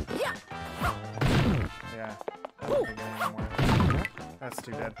 Yeah. I don't think anymore. That's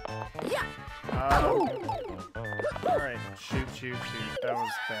too dead. Yeah. Alright, shoot, shoot, shoot. That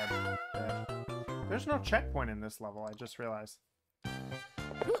was bad. Bad. There's no checkpoint in this level, I just realized.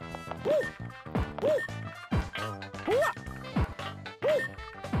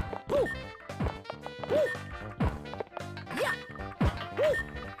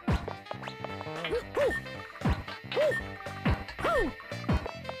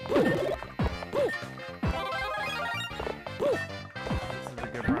 This is a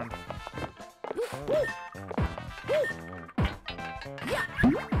good run.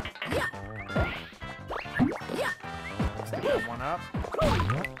 Let's get that one up.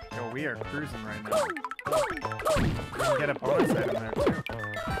 Yo, we are cruising right now. We can get a bonus item there too.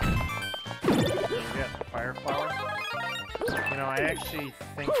 What do we get? Fire flower? You know, I actually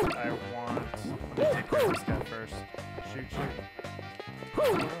think I want... Let me take care of this guy first. Shoot, shoot.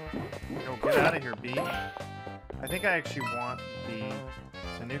 Yo, get out of here, bee. I think I actually want the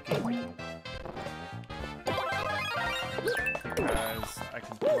Tanuki. Because I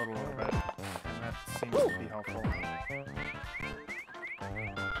can float a little bit, and that seems to be helpful.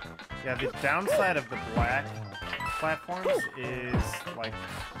 Yeah, the downside of the black platforms is, like...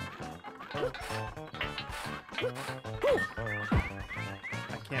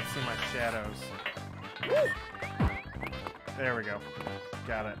 I can't see my shadows. There we go.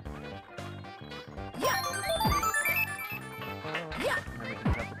 Got it. And then we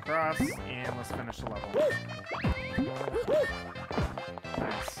can jump across, and let's finish the level.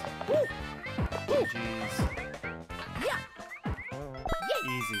 Nice. GG's.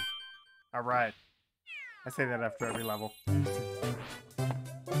 Easy. Alright. I say that after every level.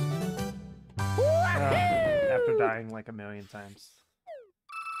 After dying like a million times.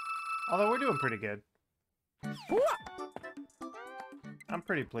 Although we're doing pretty good. I'm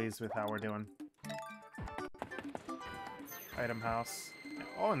pretty pleased with how we're doing. Item house.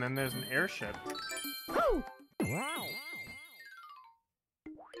 Oh, and then there's an airship. Wow.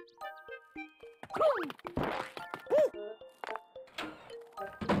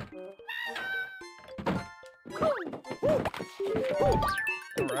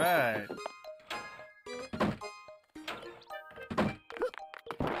 Alright.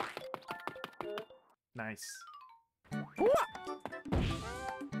 Nice.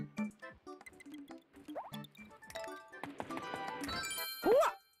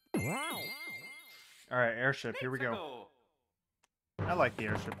 Alright, airship, here we go. I like the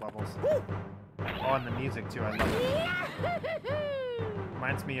airship levels. Oh, and the music too, I love it.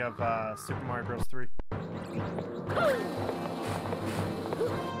 Reminds me of Super Mario Bros. 3.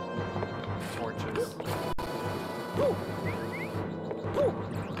 Torches.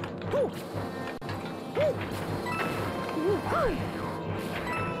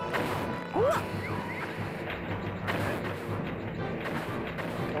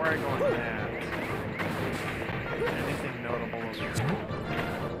 Before I go on that, anything notable over here?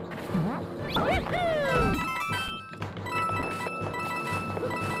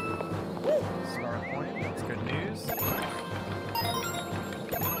 Star point, that's good news.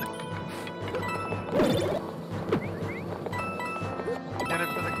 Get it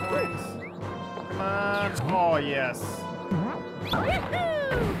for the coins. Come on. Oh, yes. So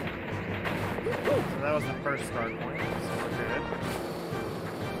that was the first start point, so we're good.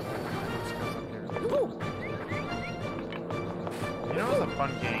 You know what's a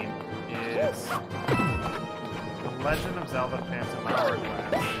fun game is The Legend of Zelda Phantom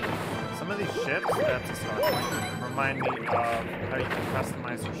Hourglass. Some of these ships, that's a start point, remind me of how you can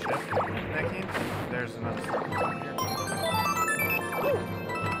customize your ship in that game. There's another start point here.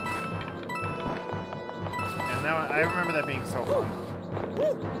 And now I remember that being so fun.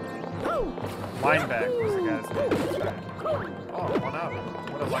 Lineback was the guy's name. That's right. Oh, one out.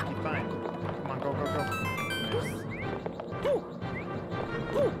 What a lucky find. Come on, go, go, go. Nice.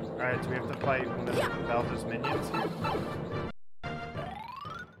 Alright, do we have to fight one of Bowser's minions here?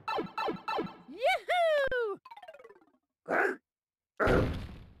 Yahoo!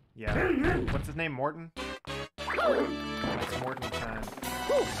 Yeah. What's his name? Morton? It's Morton time.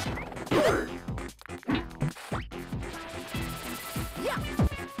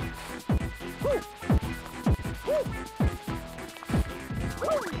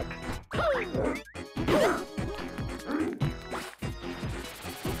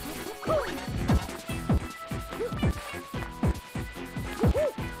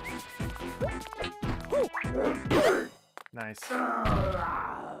 Nice.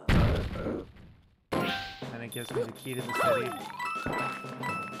 And it gives me the key to the city.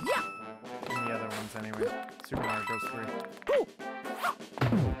 And the other ones anyway. Super Mario Bros. 3.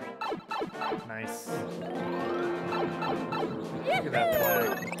 Nice. Look at that flag.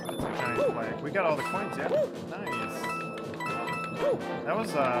 That's a giant flag. We got all the coins, yeah? Nice. That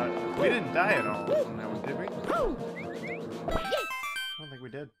was, we didn't die at all on that one, did we? I don't think we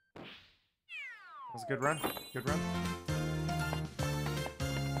did. That was a good run. Good run.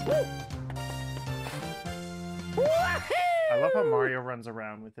 I love how Mario runs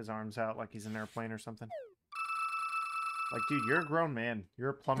around with his arms out like he's an airplane or something. Like, dude, you're a grown man. You're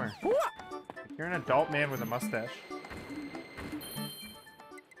a plumber. You're an adult man with a mustache.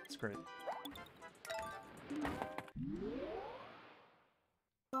 It's great.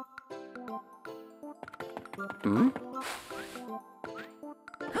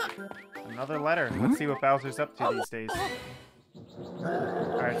 Another letter. Let's see what Bowser's up to these days.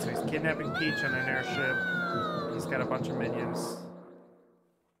 Alright, so he's kidnapping Peach on an airship. He's got a bunch of minions.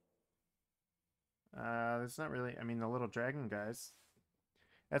 It's not really... I mean, the little dragon guys.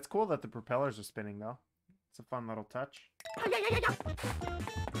 That's cool that the propellers are spinning, though. It's a fun little touch.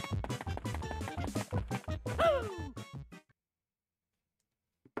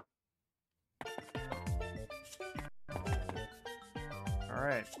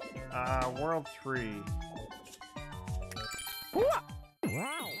 Alright. World 3. Wow.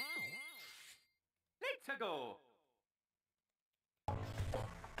 Let's go.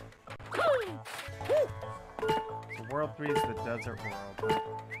 So World 3 is the desert world.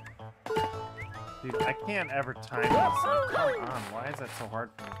 Dude, I can't ever time this. Like, come on, why is that so hard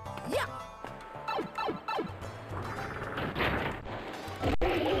for me?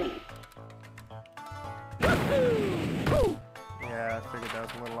 Yeah, I figured that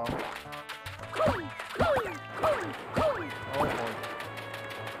was a little off. Oh boy.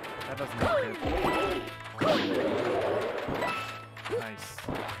 That doesn't look good. Nice.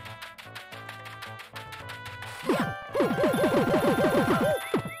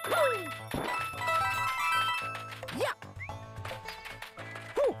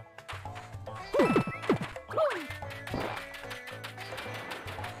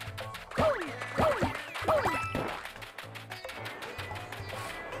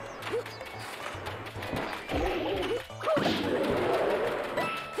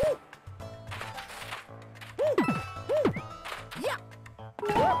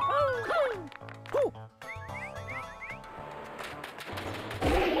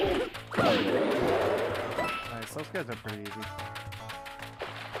 Nice, those guys are pretty easy.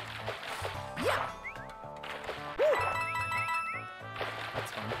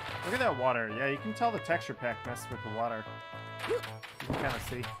 That's fun. Look at that water. Yeah, you can tell the texture pack messed with the water. You can kind of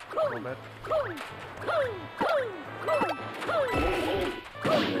see a little bit.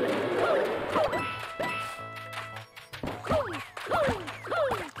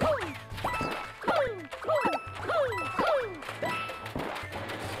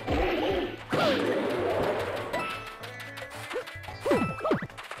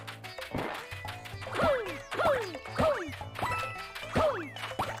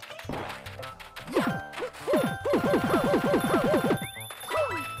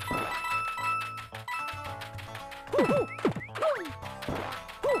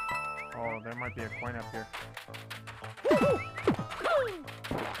 Oh, there might be a coin up here.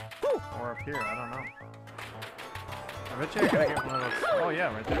 Or up here, I don't know. I bet you I gotta get one of those. Oh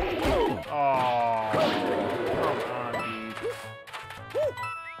yeah, right there. Oh, come on, dude.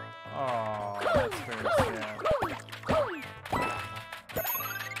 Oh, that's very sad.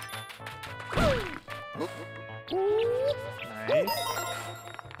 Nice.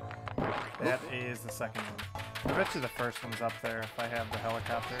 That is the second one. I bet you the first one's up there if I have the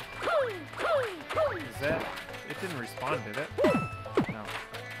helicopter. Is that... It didn't respawn, did it? No.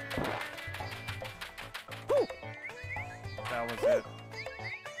 That was it.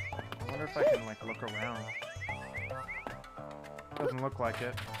 I wonder if I can, like, look around. Doesn't look like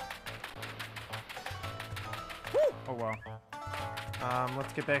it. Oh well.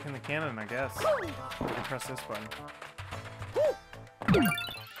 Let's get back in the cannon, I guess. I can press this button.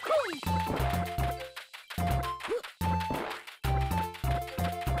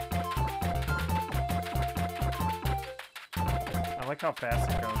 I like how fast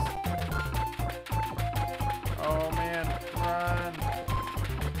it goes. Oh man, run!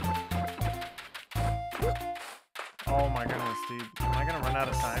 Oh my goodness, dude. Am I gonna run out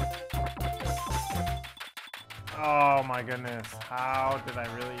of time? Oh my goodness. How did I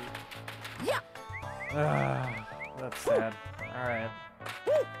really... Yeah. That's sad. Alright.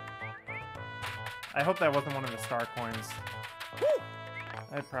 I hope that wasn't one of the star coins.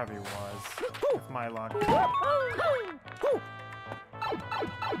 It probably was. With my luck.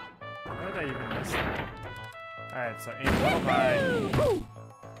 Where did I even miss that? Alright, so aim a little high.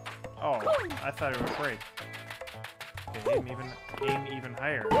 Oh, I thought it would break. Okay, Okay, aim even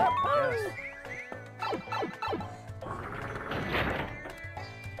higher. Yes.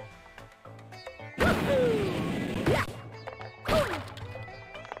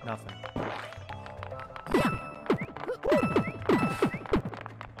 Nothing.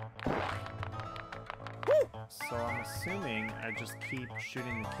 So I'm assuming I just keep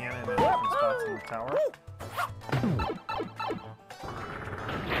shooting the cannon at different spots in the tower.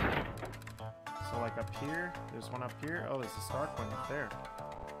 So like up here, there's one up here. Oh, there's a star coin up there.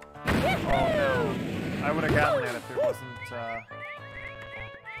 Oh no, I would have gotten that if it wasn't,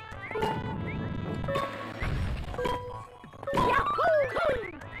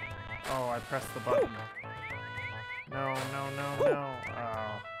 Oh, I pressed the button. No, no, no, no.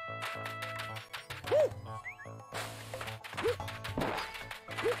 Oh.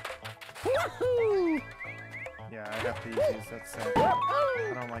 Yeah, I have to use these. That's sad. I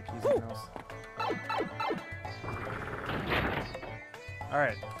don't like using those.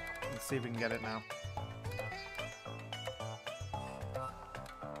 Alright, let's see if we can get it now.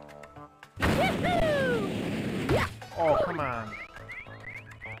 Oh, come on.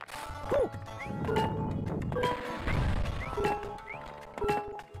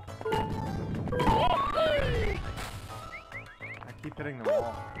 I keep hitting the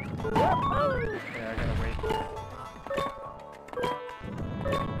wall. Yeah, I gotta wait.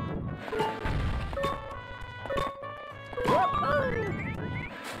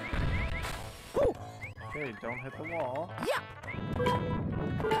 Okay, don't hit the wall.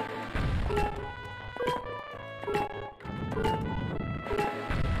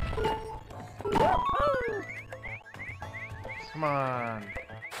 Come on.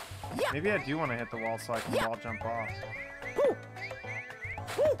 Maybe I do want to hit the wall so I can wall jump off.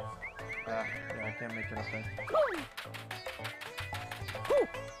 Yeah, I can't make it up there.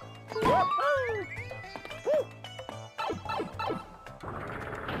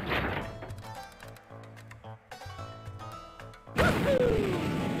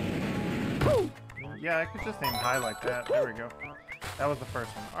 Yeah, I could just aim high like that. There we go. That was the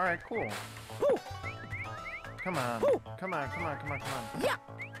first one. Alright, cool. Come on. Come on, come on, come on, come on.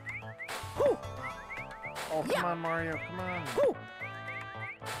 Oh, come on, Mario. Come on.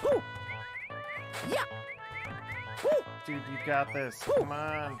 Dude, you got this. Come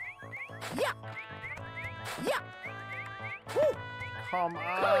on. Come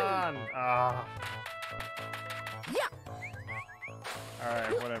on. Ah.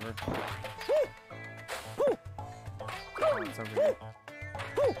 Alright, whatever. Oh, it's over here.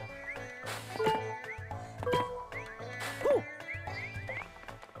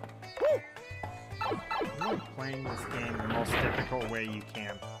 I'm like playing this game the most difficult way you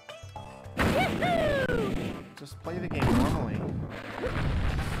can. Just play the game normally.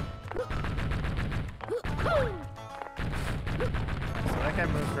 So that guy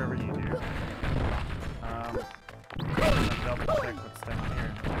moves wherever you do. I'm gonna double check what's down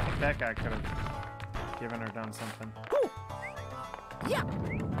here. I think that guy could have given or done something.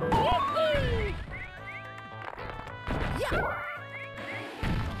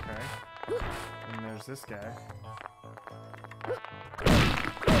 Okay. And there's this guy.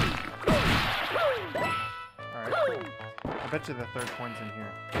 Alright, cool. I bet you the third coin's in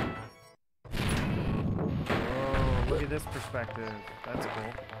here. Oh, look at this perspective. That's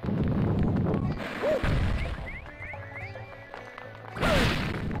cool.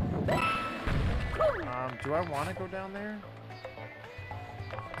 Do I want to go down there?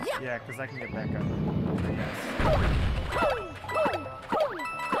 Yeah, because I can get back up. I guess.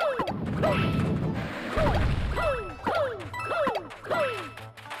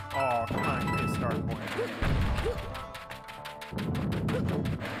 Oh, come on, give me a start point.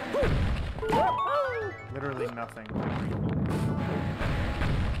 Literally nothing.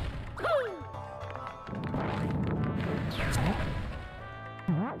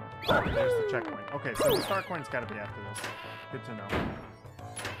 There's the checkpoint. Okay, so the star coin's gotta be after this. Good to know.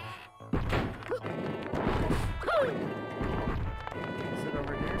 Is it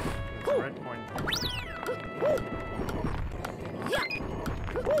over here? It's a red coin.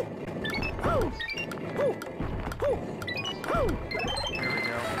 There we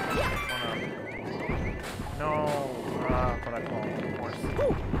go. One up. No! But I fall, of course.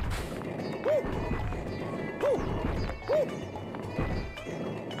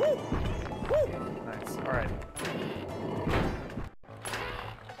 Nice. Alright.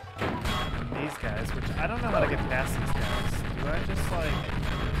 These guys, which I don't know how to get past these guys. Do I just like...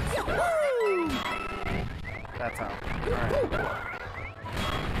 That's how. Alright.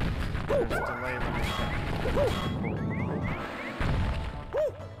 There's a delay when they jump.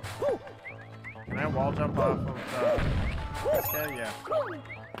 Can I wall jump off of This guy, yeah.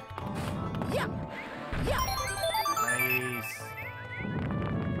 Yeah. Yeah. Nice.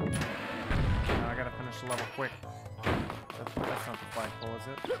 Now I gotta finish the level quick. That's not the flagpole, is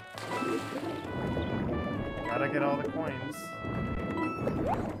it? Gotta get all the coins.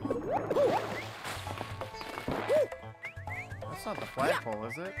 That's not the flagpole,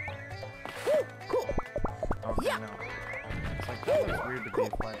 is it? Okay, no. It's like, that looks weird to be a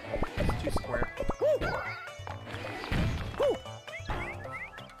flagpole. It's too square.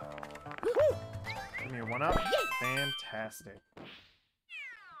 Give me a 1-up. Fantastic.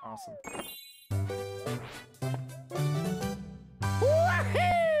 Awesome.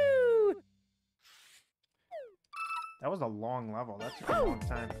 Woohoo! That was a long level. That took a long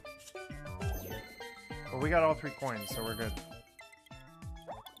time. Well, we got all 3 coins, so we're good.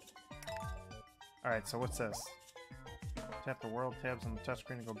 Alright, so what's this? Tap the world tabs on the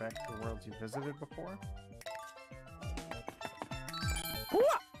touchscreen to go back to the worlds you visited before.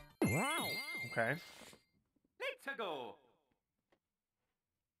 Wow. Okay. Let's go.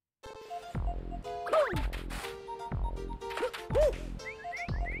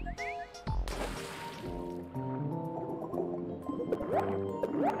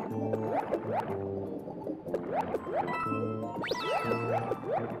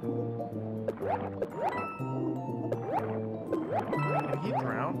 Can he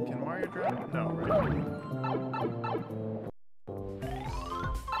drown? Can Mario drown? No, right?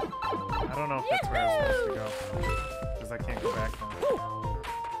 I don't know if that's where I'm supposed to go. Because I can't go back now.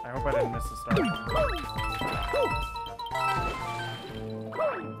 I hope I didn't miss the start point.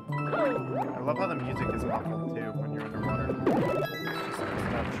 I love how the music is muffled too when you're underwater. It's just a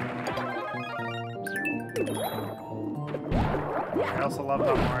touch. I also love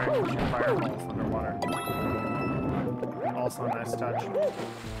how Mario can shoot fireballs underwater. Also a nice touch.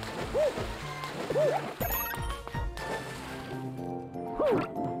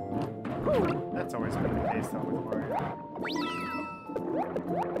 That's always been the case though with Mario.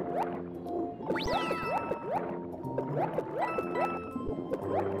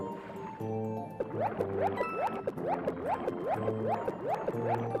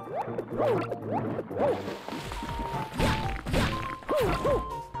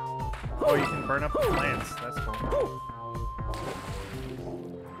 Oh, you can burn up the plants. That's cool.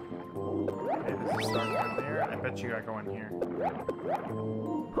 Okay, there's a start point there. I bet you gotta go in here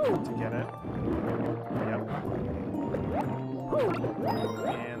to get it. Yep.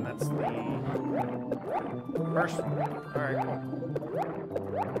 And that's the first one. Alright, cool.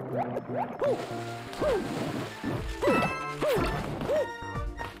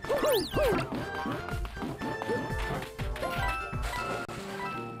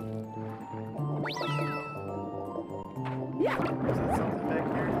 Is that something back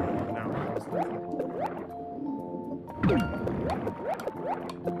here? No, it's nothing.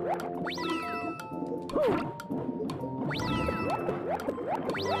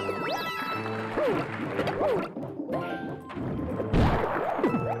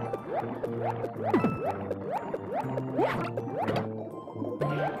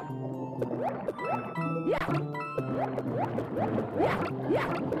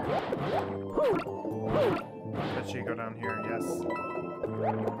 Bet you go down here, yes.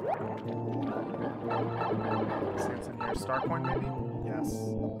 See what's in here? Star coin, maybe? Yes.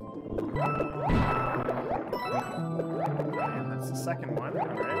 And that's the second one.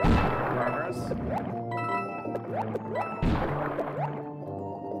 Alright. Progress.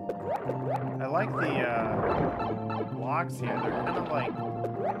 I like the blocks here. They're kind of like.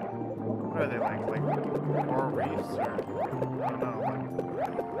 What are they like? Like coral reefs? Or. I don't know.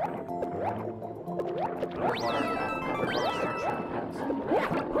 Underwater structure.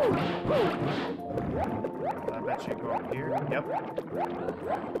 I bet you go up here. Yep.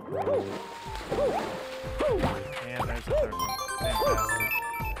 And there's a third one. Fantastic.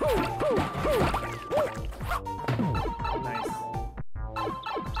 Nice.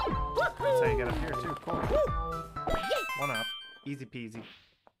 That's how you get up here too. Cool. 1-up. Easy peasy.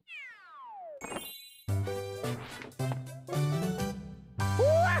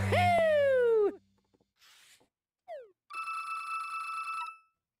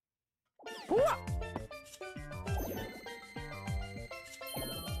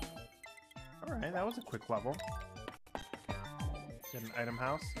 Alright, that was a quick level. Get an item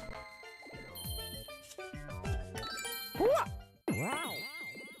house. Wow.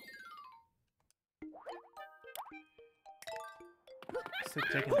 So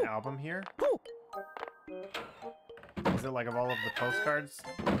take an album here. Is it like of all of the postcards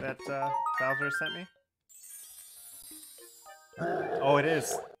that Bowser sent me? Oh, it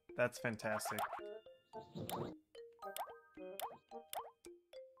is. That's fantastic.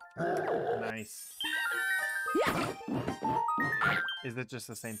 Nice. Is it just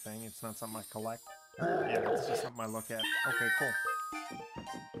the same thing? It's not something I collect? Yeah, it's just something I look at. Okay, cool.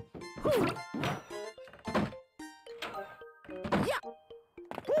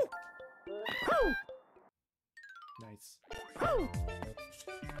 Nice.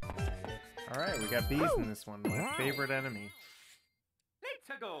 Alright, we got bees in this one. My favorite enemy.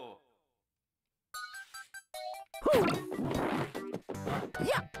 Let's go. What's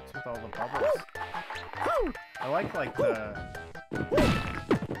with all the bubbles? I like the...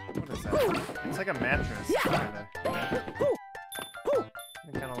 What is that? It's like a mattress, kinda.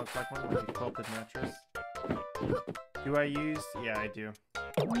 It kinda looks like one, like a quilted mattress. Do I use? Yeah, I do.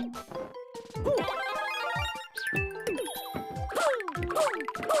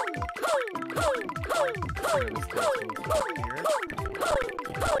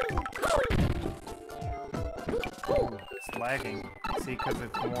 It's lagging. See, because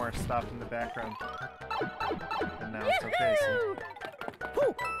it's more stuff in the background. And now it's okay, see?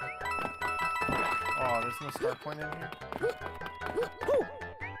 Oh, there's no start point in here?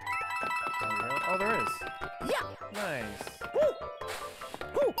 Oh, there is! Nice!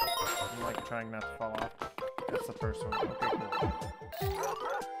 I'm like trying not to fall off. That's the first one. Okay, cool.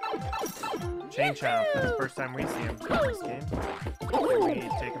 Chain Chomp, that's the first time we see him in this game. Can we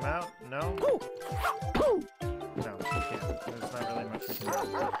take him out? No? No, we can't. There's not really much we can do.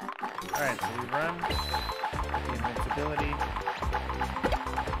 Alright, so we run. The invincibility.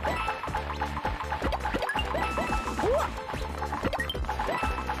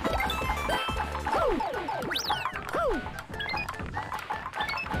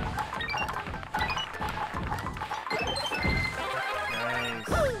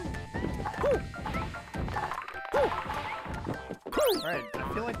 Alright, I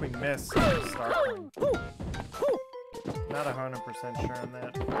feel like we missed the start point. Not 100% sure on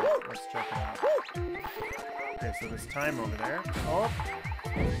that. Let's check it out. Okay, so there's time over there. Oh!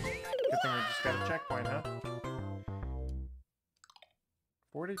 Good thing we just got a checkpoint, huh?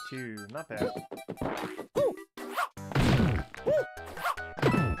 42, not bad.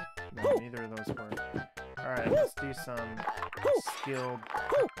 No, neither of those work. Alright, let's do some skilled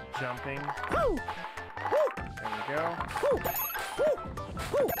jumping. There we go.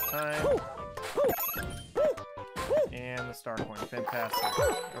 Time. And the star point. Fantastic.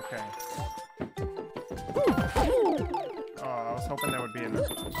 Okay. Oh, I was hoping that would be in the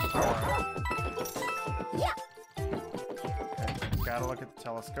power. Okay, gotta look at the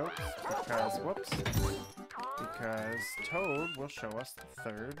telescopes because, whoops. Because Toad will show us the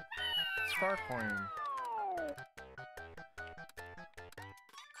third star coin.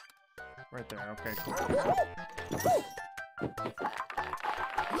 Right there, okay, cool.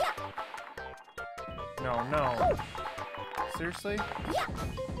 No, no. Seriously?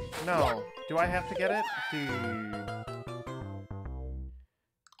 No. Do I have to get it? Dude.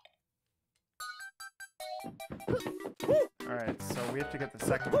 Alright, so we have to get the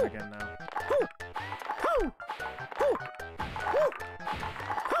second one again now.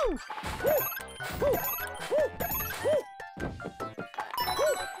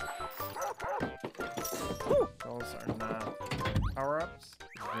 Those are not power-ups.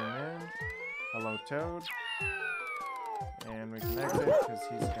 Zoom in. Hello, Toad. And we can exit because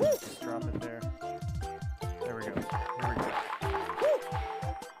he's going to just drop it there. There we go. Here we go.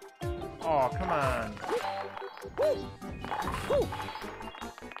 Oh, come on.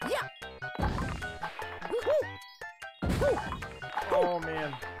 Oh,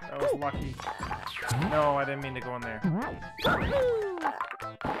 man. That was lucky. No, I didn't mean to go in there. Alright,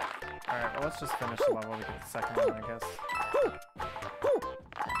 well, let's just finish the level to get the second one, I guess.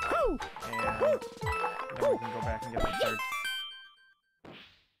 And then we can go back and get the third.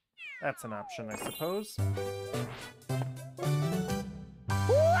 That's an option, I suppose.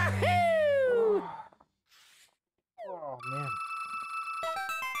 Oh, man.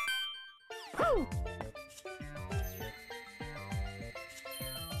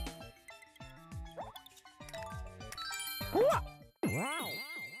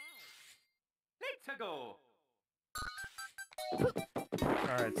 Let's go.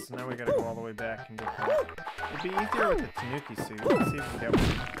 Alright, so now we gotta go all the way back and get that. It'd be easier with the Tanuki suit. Let's see if we can get one.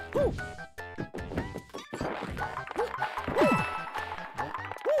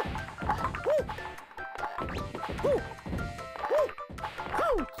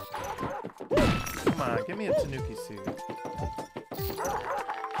 Come on, give me a Tanuki suit.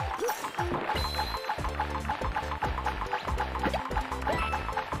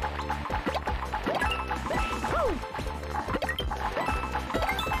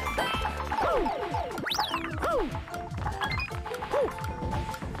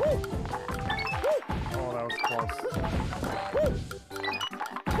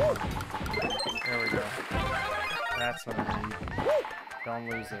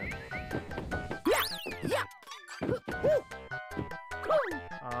 lose it.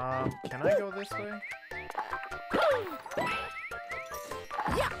 Can I go this way?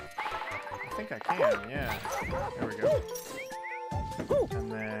 I think I can, yeah. There we go.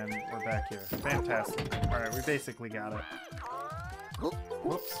 And then we're back here. Fantastic. Alright, we basically got it.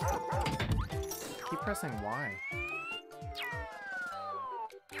 Whoops. Keep pressing Y.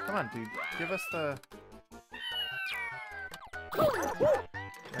 Come on, dude. Give us the...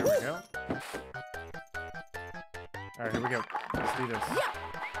 There we go. Alright, here we go. Let's do this.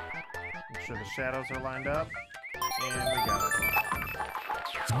 Make sure the shadows are lined up. And we got it.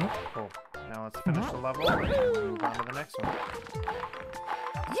 Cool. Now let's finish the level and move on to the next one.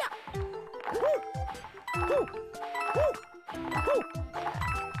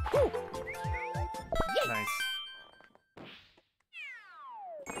 Nice.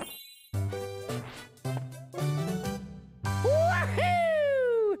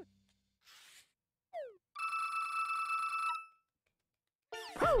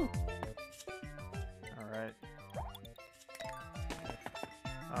 Alright.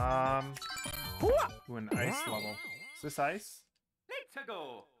 Ooh, an ice level. Is this ice? Let's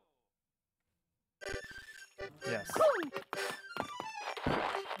go. Yes.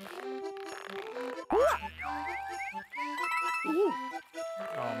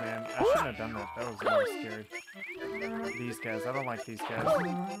 Oh man, I shouldn't have done that. That was really scary. These guys, I don't like these guys.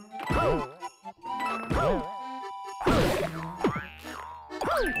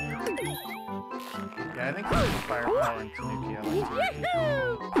 Yeah, I think there's firepower in Tanuki. I like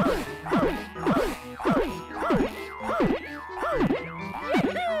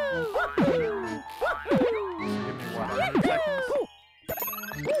Give me what, 100 seconds?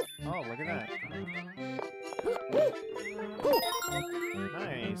 Oh, look at that.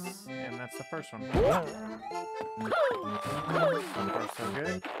 Nice. And that's the first one. So far, so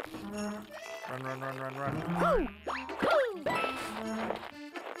good. Run, run, run, run, run.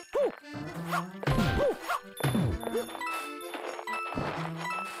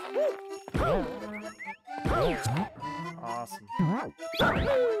 Awesome.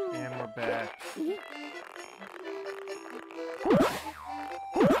 And we're back.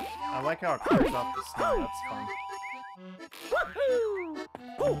 I like how it clears off the snow, that's fun. Okay,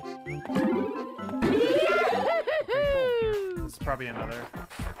 cool. This is probably another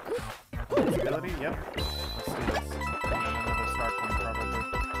ability. Yep. Let's do this. And then another start point, probably.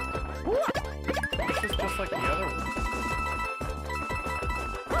 This is just like the other one.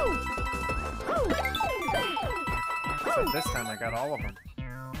 Except this time I got all of them.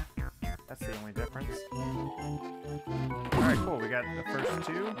 That's the only difference. Alright, cool. We got the first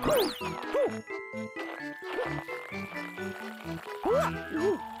two.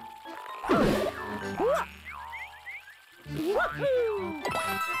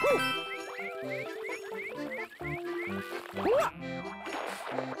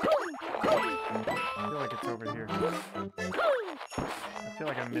 I feel like it's over here. I feel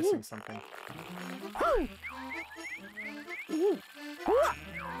like I'm missing something.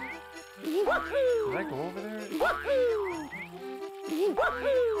 Did I go over there?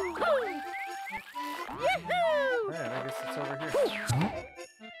 Alright, I guess it's over here.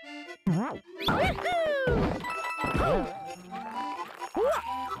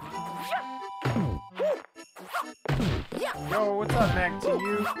 Yo, what's up, Mac to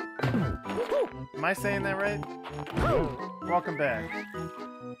you? Am I saying that right? Welcome back.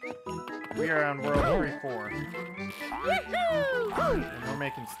 We are on World 3-4. And we're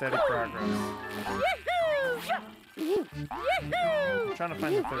making steady progress. I'm trying to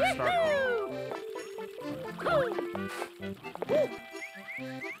find the third star point.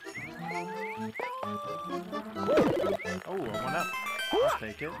 Oh, I went up. I'll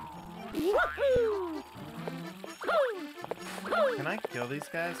take it. Can I kill these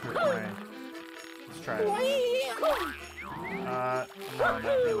guys? Or can I... Let's try it. No, not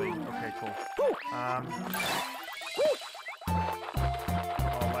really. Okay, cool. Oh,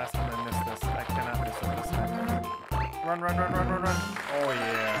 last time I missed this. I cannot miss it this time. Run, run, run, run, run, run. Oh,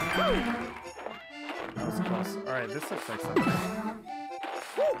 yeah. That was close. Alright, this looks like something.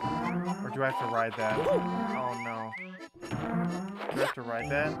 Or do I have to ride that? Oh, no. Do I have to ride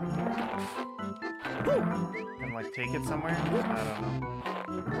that? And, like, take it somewhere? I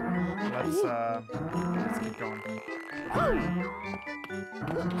don't know. Let's keep going.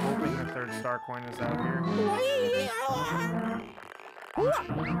 Hoping the third star coin is out here.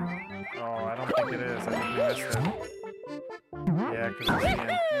 Oh, I don't think it is. I think we missed it. Yeah, because it's the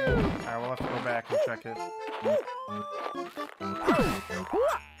end. Alright, we'll have to go back and check it.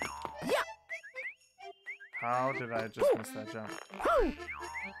 How did I just miss that jump?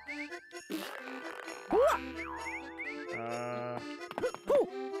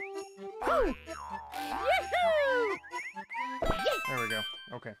 There we go.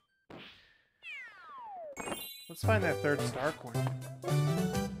 Okay. Let's find that third star coin.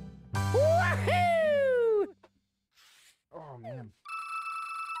 Woohoo! Oh, man.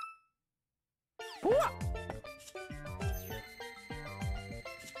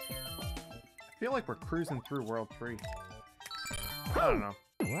 I feel like we're cruising through World 3. I don't know.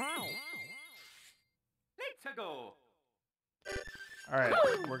 Let's go. Alright,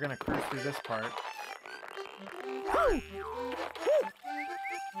 we're gonna cruise through this part.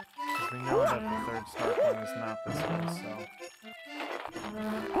 'Cause we know that the third star coin is not this one, so...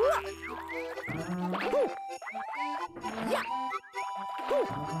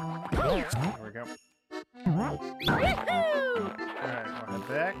 There we go. Alright, we'll head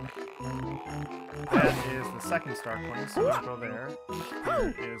back. That is the second star coin, so we'll go there.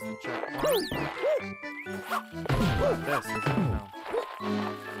 Here is the checkpoint. This is it now.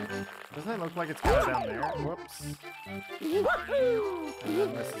 Doesn't it look like it's kind of down there? Whoops. And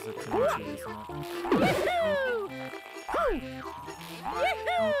then this is a Tanuki, isn't it?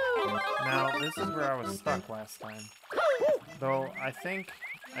 Now, this is where I was stuck last time. Though, I think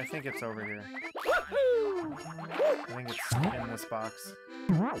it's over here. I think it's in this box.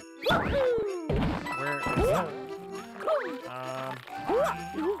 Where is it?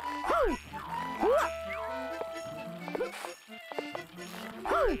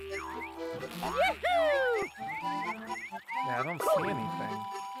 Yeah, I don't see anything.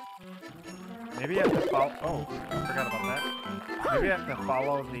 Maybe I have to follow... Oh, I forgot about that. Maybe I have to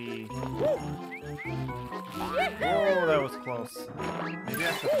follow the... Oh, that was close. Maybe I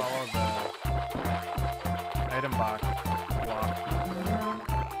have to follow the item box block.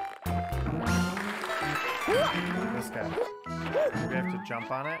 This guy. Maybe I have to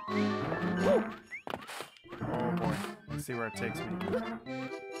jump on it. Oh boy. Let's see where it takes me.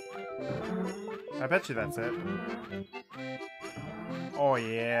 I bet you that's it. Oh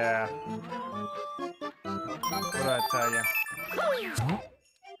yeah. What did I tell you?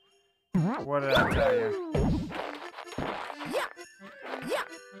 What did I tell you?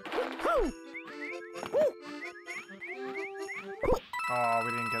 Oh,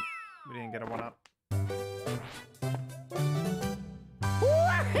 we didn't get a 1-up.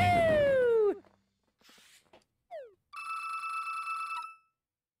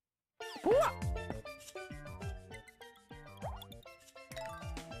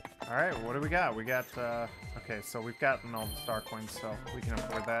 Alright, what do we got? We got, okay, so we've gotten all the star coins, so we can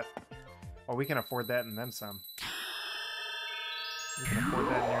afford that. Oh, we can afford that and then some. We can afford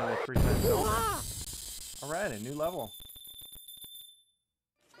that nearly 3 times over. Alright, a new level.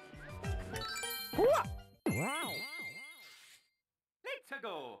 Let's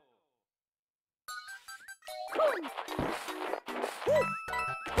go.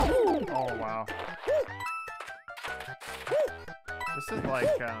 Oh, wow. This is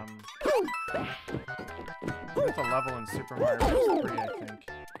like, there's a level in Super Mario Bros. 3, I think.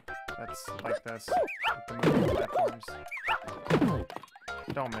 That's like this, with the moving platforms.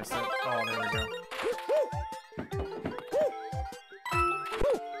 Don't miss it. Oh, there we go.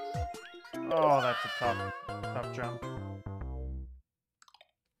 Oh, that's a tough jump.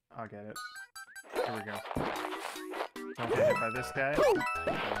 I'll get it. Here we go. Don't get hit by this guy. There we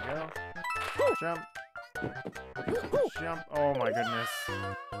go. Jump. Jump. Oh my goodness.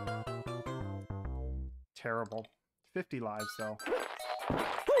 Terrible. 50 lives though.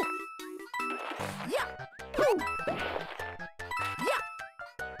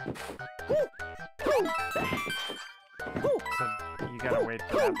 So you gotta wait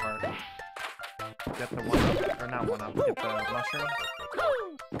for that part. Get the 1-up, or not 1-up, get the mushroom.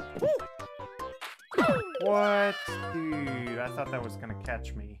 What? Dude, I thought that was gonna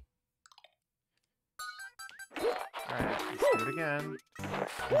catch me. Alright, let's do it again.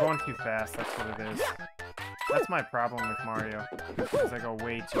 I'm going too fast, that's what it is. That's my problem with Mario, because I go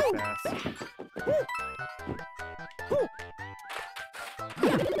way too fast.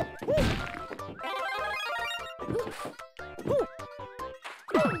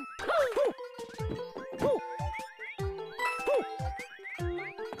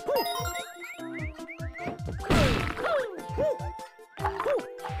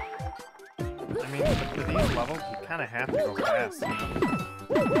 I mean, for these levels, you kind of have to go fast.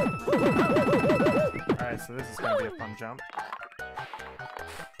 Alright, so this is going to be a fun jump.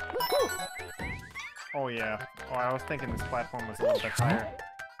 Oh yeah. Oh, I was thinking this platform was a little bit higher.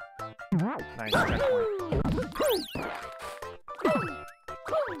 Nice checkpoint.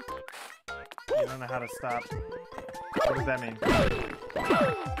 You don't know how to stop. What does that mean?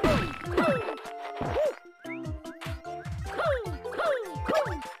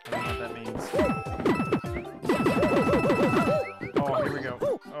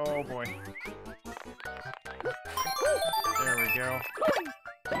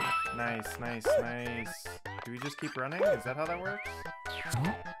 Nice, nice, nice. Do we just keep running? Is that how that works?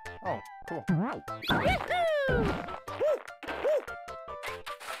 Oh, cool.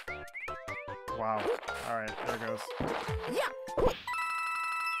 Wow. Alright, there it goes.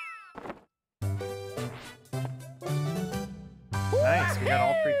 Nice, we got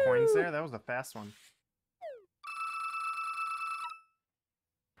all 3 coins there. That was a fast one.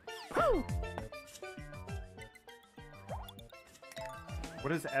 What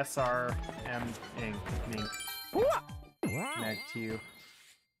does SRM ing mean? Mag to you.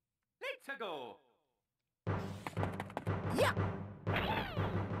 Let's go.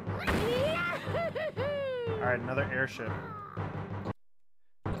 Alright, another airship.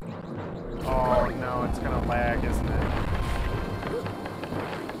 Oh no, it's gonna lag, isn't it?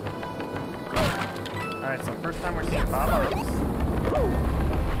 Alright, so first time we're seeing pop-ups.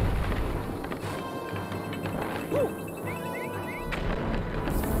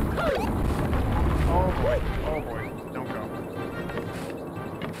 Oh boy, oh boy, don't go.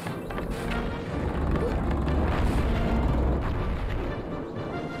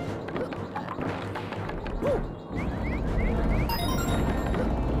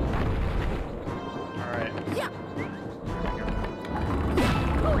 Alright. There we go.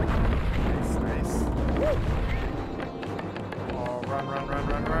 Nice, nice. Oh, run, run, run,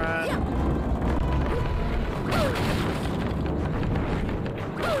 run, run.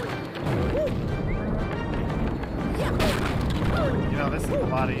 You know, this is a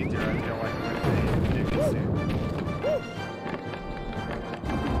lot easier, I feel like, with the new suit.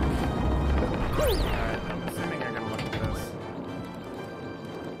 Alright, I'm assuming I'm gonna look at this.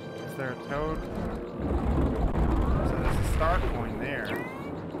 Is there a toad? So there's a star coin there.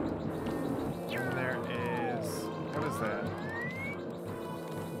 And there is... what is that?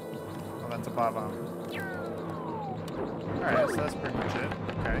 Oh, that's a bob-omb. Alright, so that's pretty much it.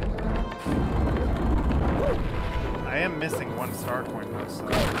 Okay. I am missing one star coin though, so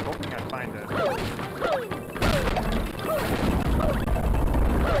I'm hoping I find it. I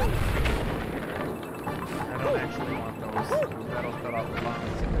don't actually want those. That'll set off the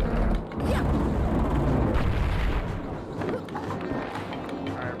bombs.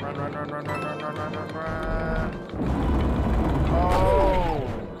 Alright, run, run, run, run, run, run, run, run, run, run. Oh!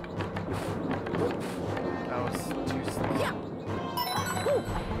 That was too slow.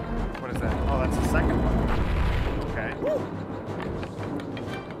 What is that? Oh, that's the second one. Okay.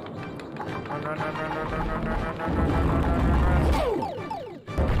 Run, run, run, run, run, run, run, run, run, run, run, run, run, run.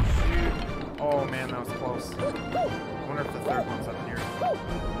 Shoot. Oh man, that was close. I wonder if the third one's up here.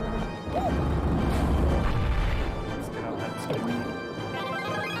 Let's get out that screen.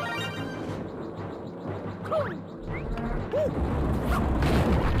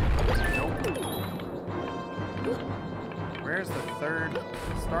 Nope. Where's the third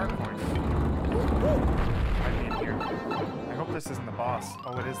star coin? Might be in here. I hope this isn't the boss.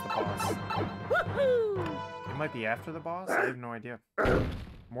 Oh, it is the boss. It might be after the boss? I have no idea.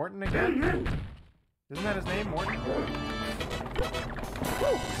 Morton again? Isn't that his name? Morton?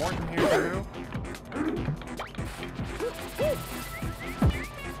 Morton here too?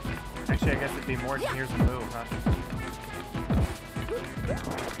 Actually, I guess it'd be Morton here's a Moo, huh?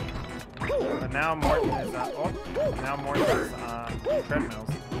 But now Morton is now Morton is on treadmills.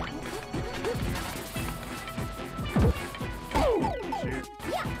 Shoot.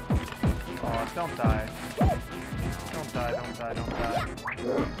 Oh, don't die. Don't die, don't die, don't die.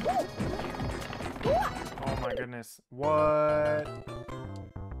 Oh my goodness. What?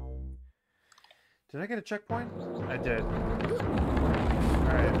 Did I get a checkpoint? I did.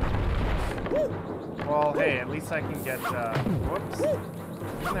 Alright. Well, hey, at least I can get, whoops.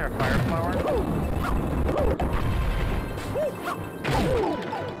 Isn't there a fire flower?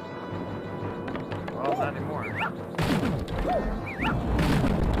 Well, not anymore.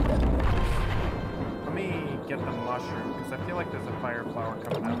 Let me get the mushroom, because I feel like there's a fire flower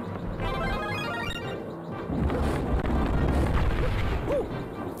coming out.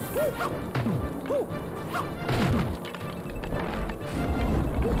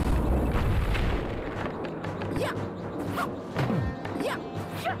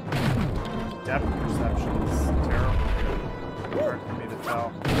 Depth perception is terrible. Hard for me to tell.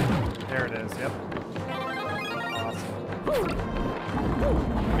 There it is, yep. Awesome.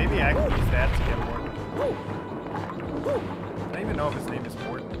 Maybe I can use that to get Morton. I don't even know if his name is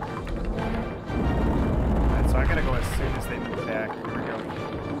Morton. Alright, so I gotta go as soon as they move back. Here we go.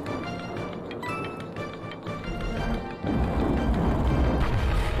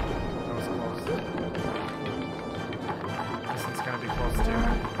 That was close. This one's gonna be close too.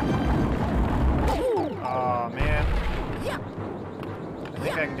 Oh man. I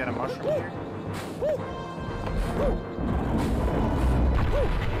think I can get a mushroom here?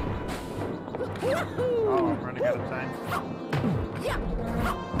 Oh, I'm running out of time.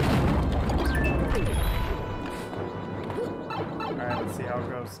 Alright, let's see how it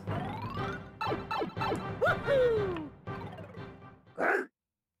goes.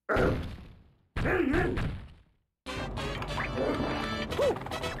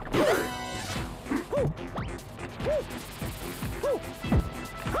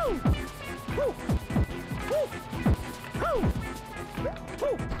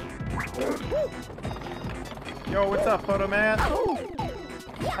 Yo, what's up, Photo Man?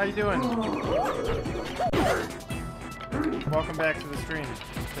 How you doing? Welcome back to the stream.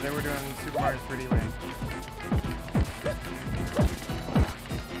 Today we're doing Super Mario 3D Land.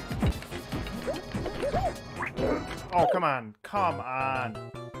 Oh, come on. Come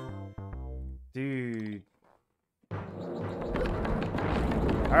on. Dude.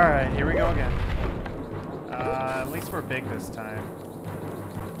 Alright, here we go again. At least we're big this time.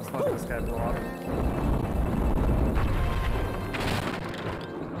 Let's let this guy blow up.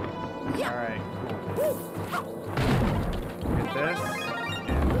 Alright, cool. Get this.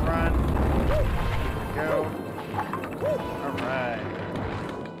 Get in front. There we go. Alright.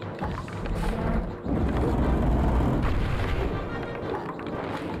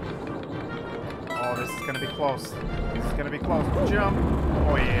 Oh, this is gonna be close. This is gonna be close. Jump!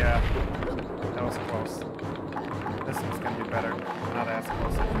 Oh yeah. That was close. This one's gonna be better. Not as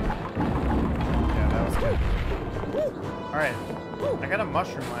close. Yeah, that was good. Alright. I got a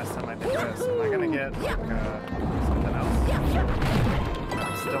mushroom last time I did this. Am I gonna get like something else?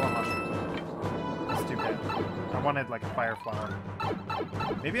 No, still a mushroom. That's too bad. I wanted like a fire flower.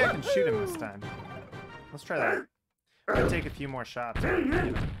 Maybe I can shoot him this time. Let's try that. I'm gonna take a few more shots.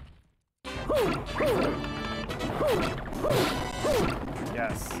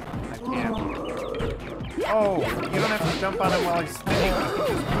 Yes, I can. Oh, you don't have to jump on him while he's spinning. You can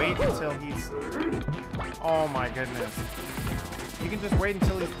just wait until he's... Oh my goodness. You can just wait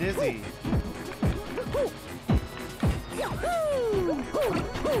until he's dizzy.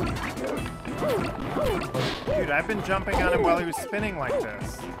 Dude, I've been jumping on him while he was spinning like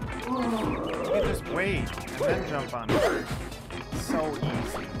this. You can just wait and then jump on him. So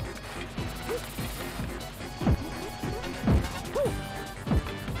easy.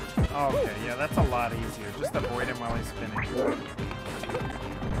 Okay, yeah, that's a lot easier. Just avoid him while he's spinning.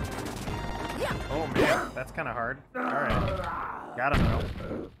 Oh man, that's kind of hard. Alright. Got him though.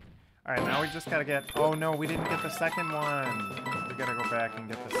 Alright, now we just gotta get... Oh no, we didn't get the second one. We gotta go back and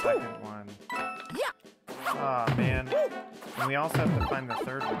get the second one. Aw, man. And we also have to find the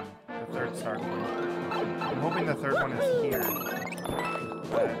third one. The third star point. I'm hoping the third one is here.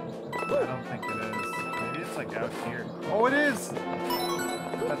 But I don't think it is. Maybe it's like out here. Oh, it is!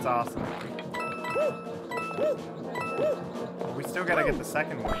 That's awesome. But we still gotta get the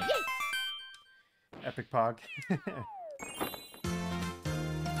second one. Epic Pog.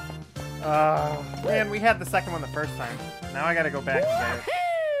 Man, we had the second one the first time. Now I gotta go back and get it.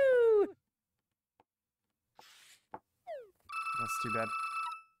 That's too bad.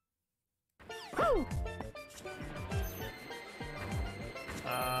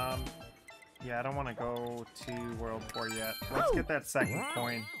 Yeah, I don't want to go to World 4 yet. Let's get that second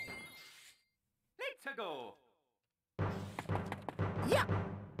coin. Let's go. Yeah.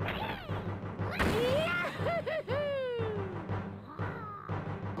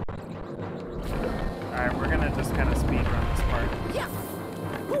 Alright, we're gonna just kind of speed run this part. Yeah.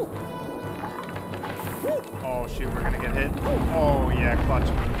 Oh shoot, we're gonna get hit. Oh yeah, clutch.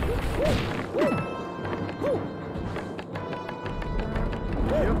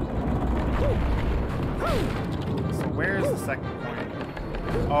 Yep. So where is the second point?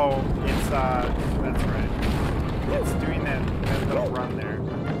 Oh, it's that's right. It's doing that little run there.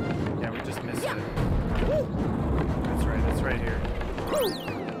 Yeah, we just missed it. That's right, it's right here.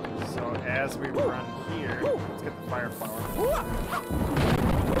 So as we run here, let's get the fire flower.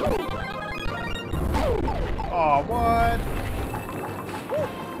 Oh, what?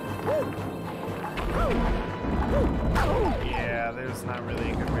 Yeah, there's not really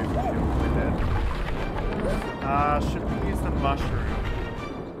a good way to avoid that. Should we use the mushroom?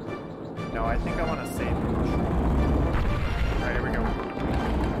 No, I think I want to save the mushroom. Alright, here we go.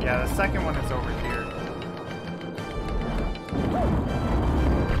 Yeah, the second one is over here.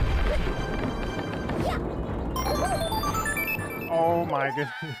 Oh my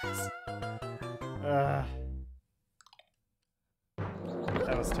goodness.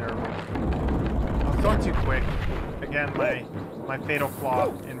 That was terrible. I was going too quick. Again, my fatal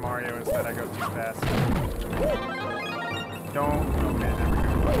flaw in Mario is that I go too fast. Don't. Okay, there we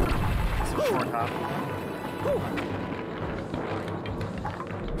go. top.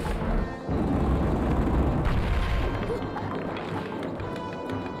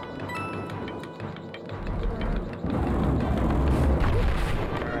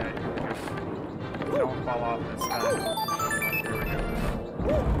 Alright. Don't fall off this time. Here we go.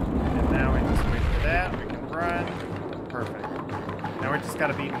 And now we just wait for that. We can run. Perfect. Now we just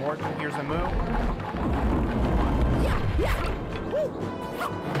gotta beat Morton. Here's a move.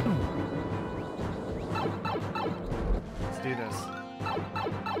 Let's do this.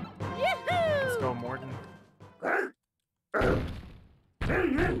 Let's go, Morton. There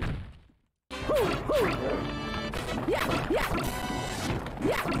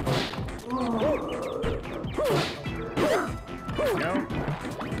we go.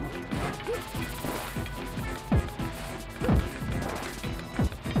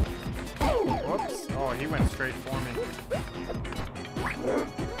 Whoops. Oh, he went straight for me.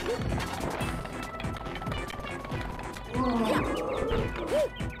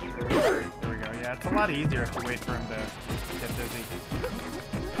 There we go. Yeah, it's a lot easier if you wait for him to get dizzy.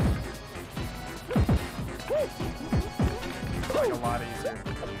 It's like a lot easier.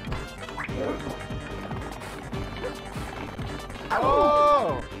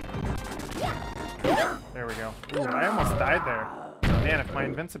 Oh! There we go. Ooh, I almost died there. Man, if my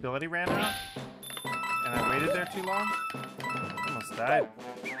invincibility ran out and I waited there too long, I almost died.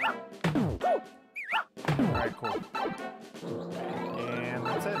 Alright, cool. And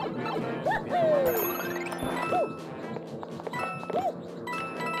that's it. We can beat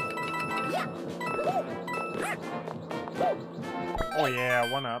Oh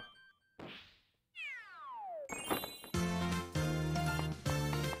yeah, 1 up.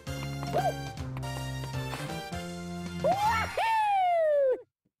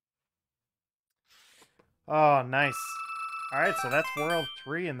 Oh, nice. Alright, so that's World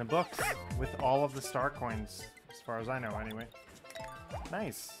 3 in the books, with all of the star coins, as far as I know, anyway.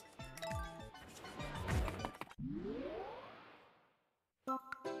 Nice.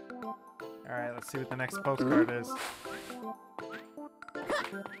 Alright, let's see what the next postcard is.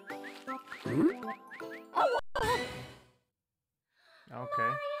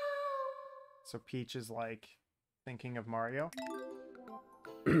 Okay. So Peach is, like, thinking of Mario.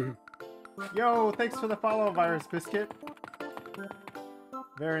 Yo, thanks for the follow, Virus Biscuit.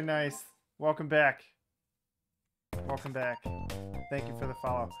 Very nice. Welcome back. Welcome back. Thank you for the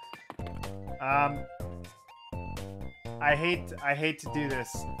follow. I hate to do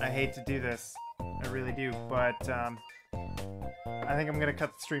this. I hate to do this. I really do, but I think I'm gonna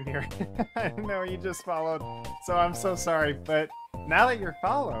cut the stream here. I know you just followed, so I'm so sorry, but now that you're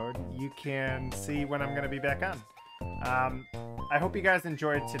followed, you can see when I'm gonna be back on. I hope you guys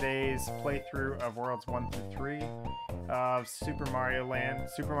enjoyed today's playthrough of Worlds 1 through 3 of Super Mario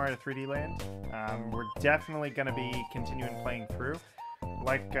 3D Land. We're definitely going to be continuing playing through.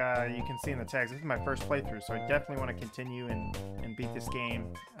 Like you can see in the tags, this is my first playthrough, so I definitely want to continue and beat this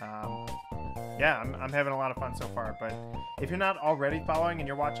game. Yeah, I'm having a lot of fun so far, but if you're not already following and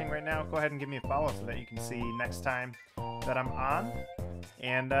you're watching right now, go ahead and give me a follow so that you can see next time that I'm on.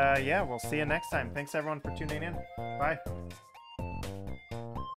 And yeah, we'll see you next time. Thanks everyone for tuning in. Bye.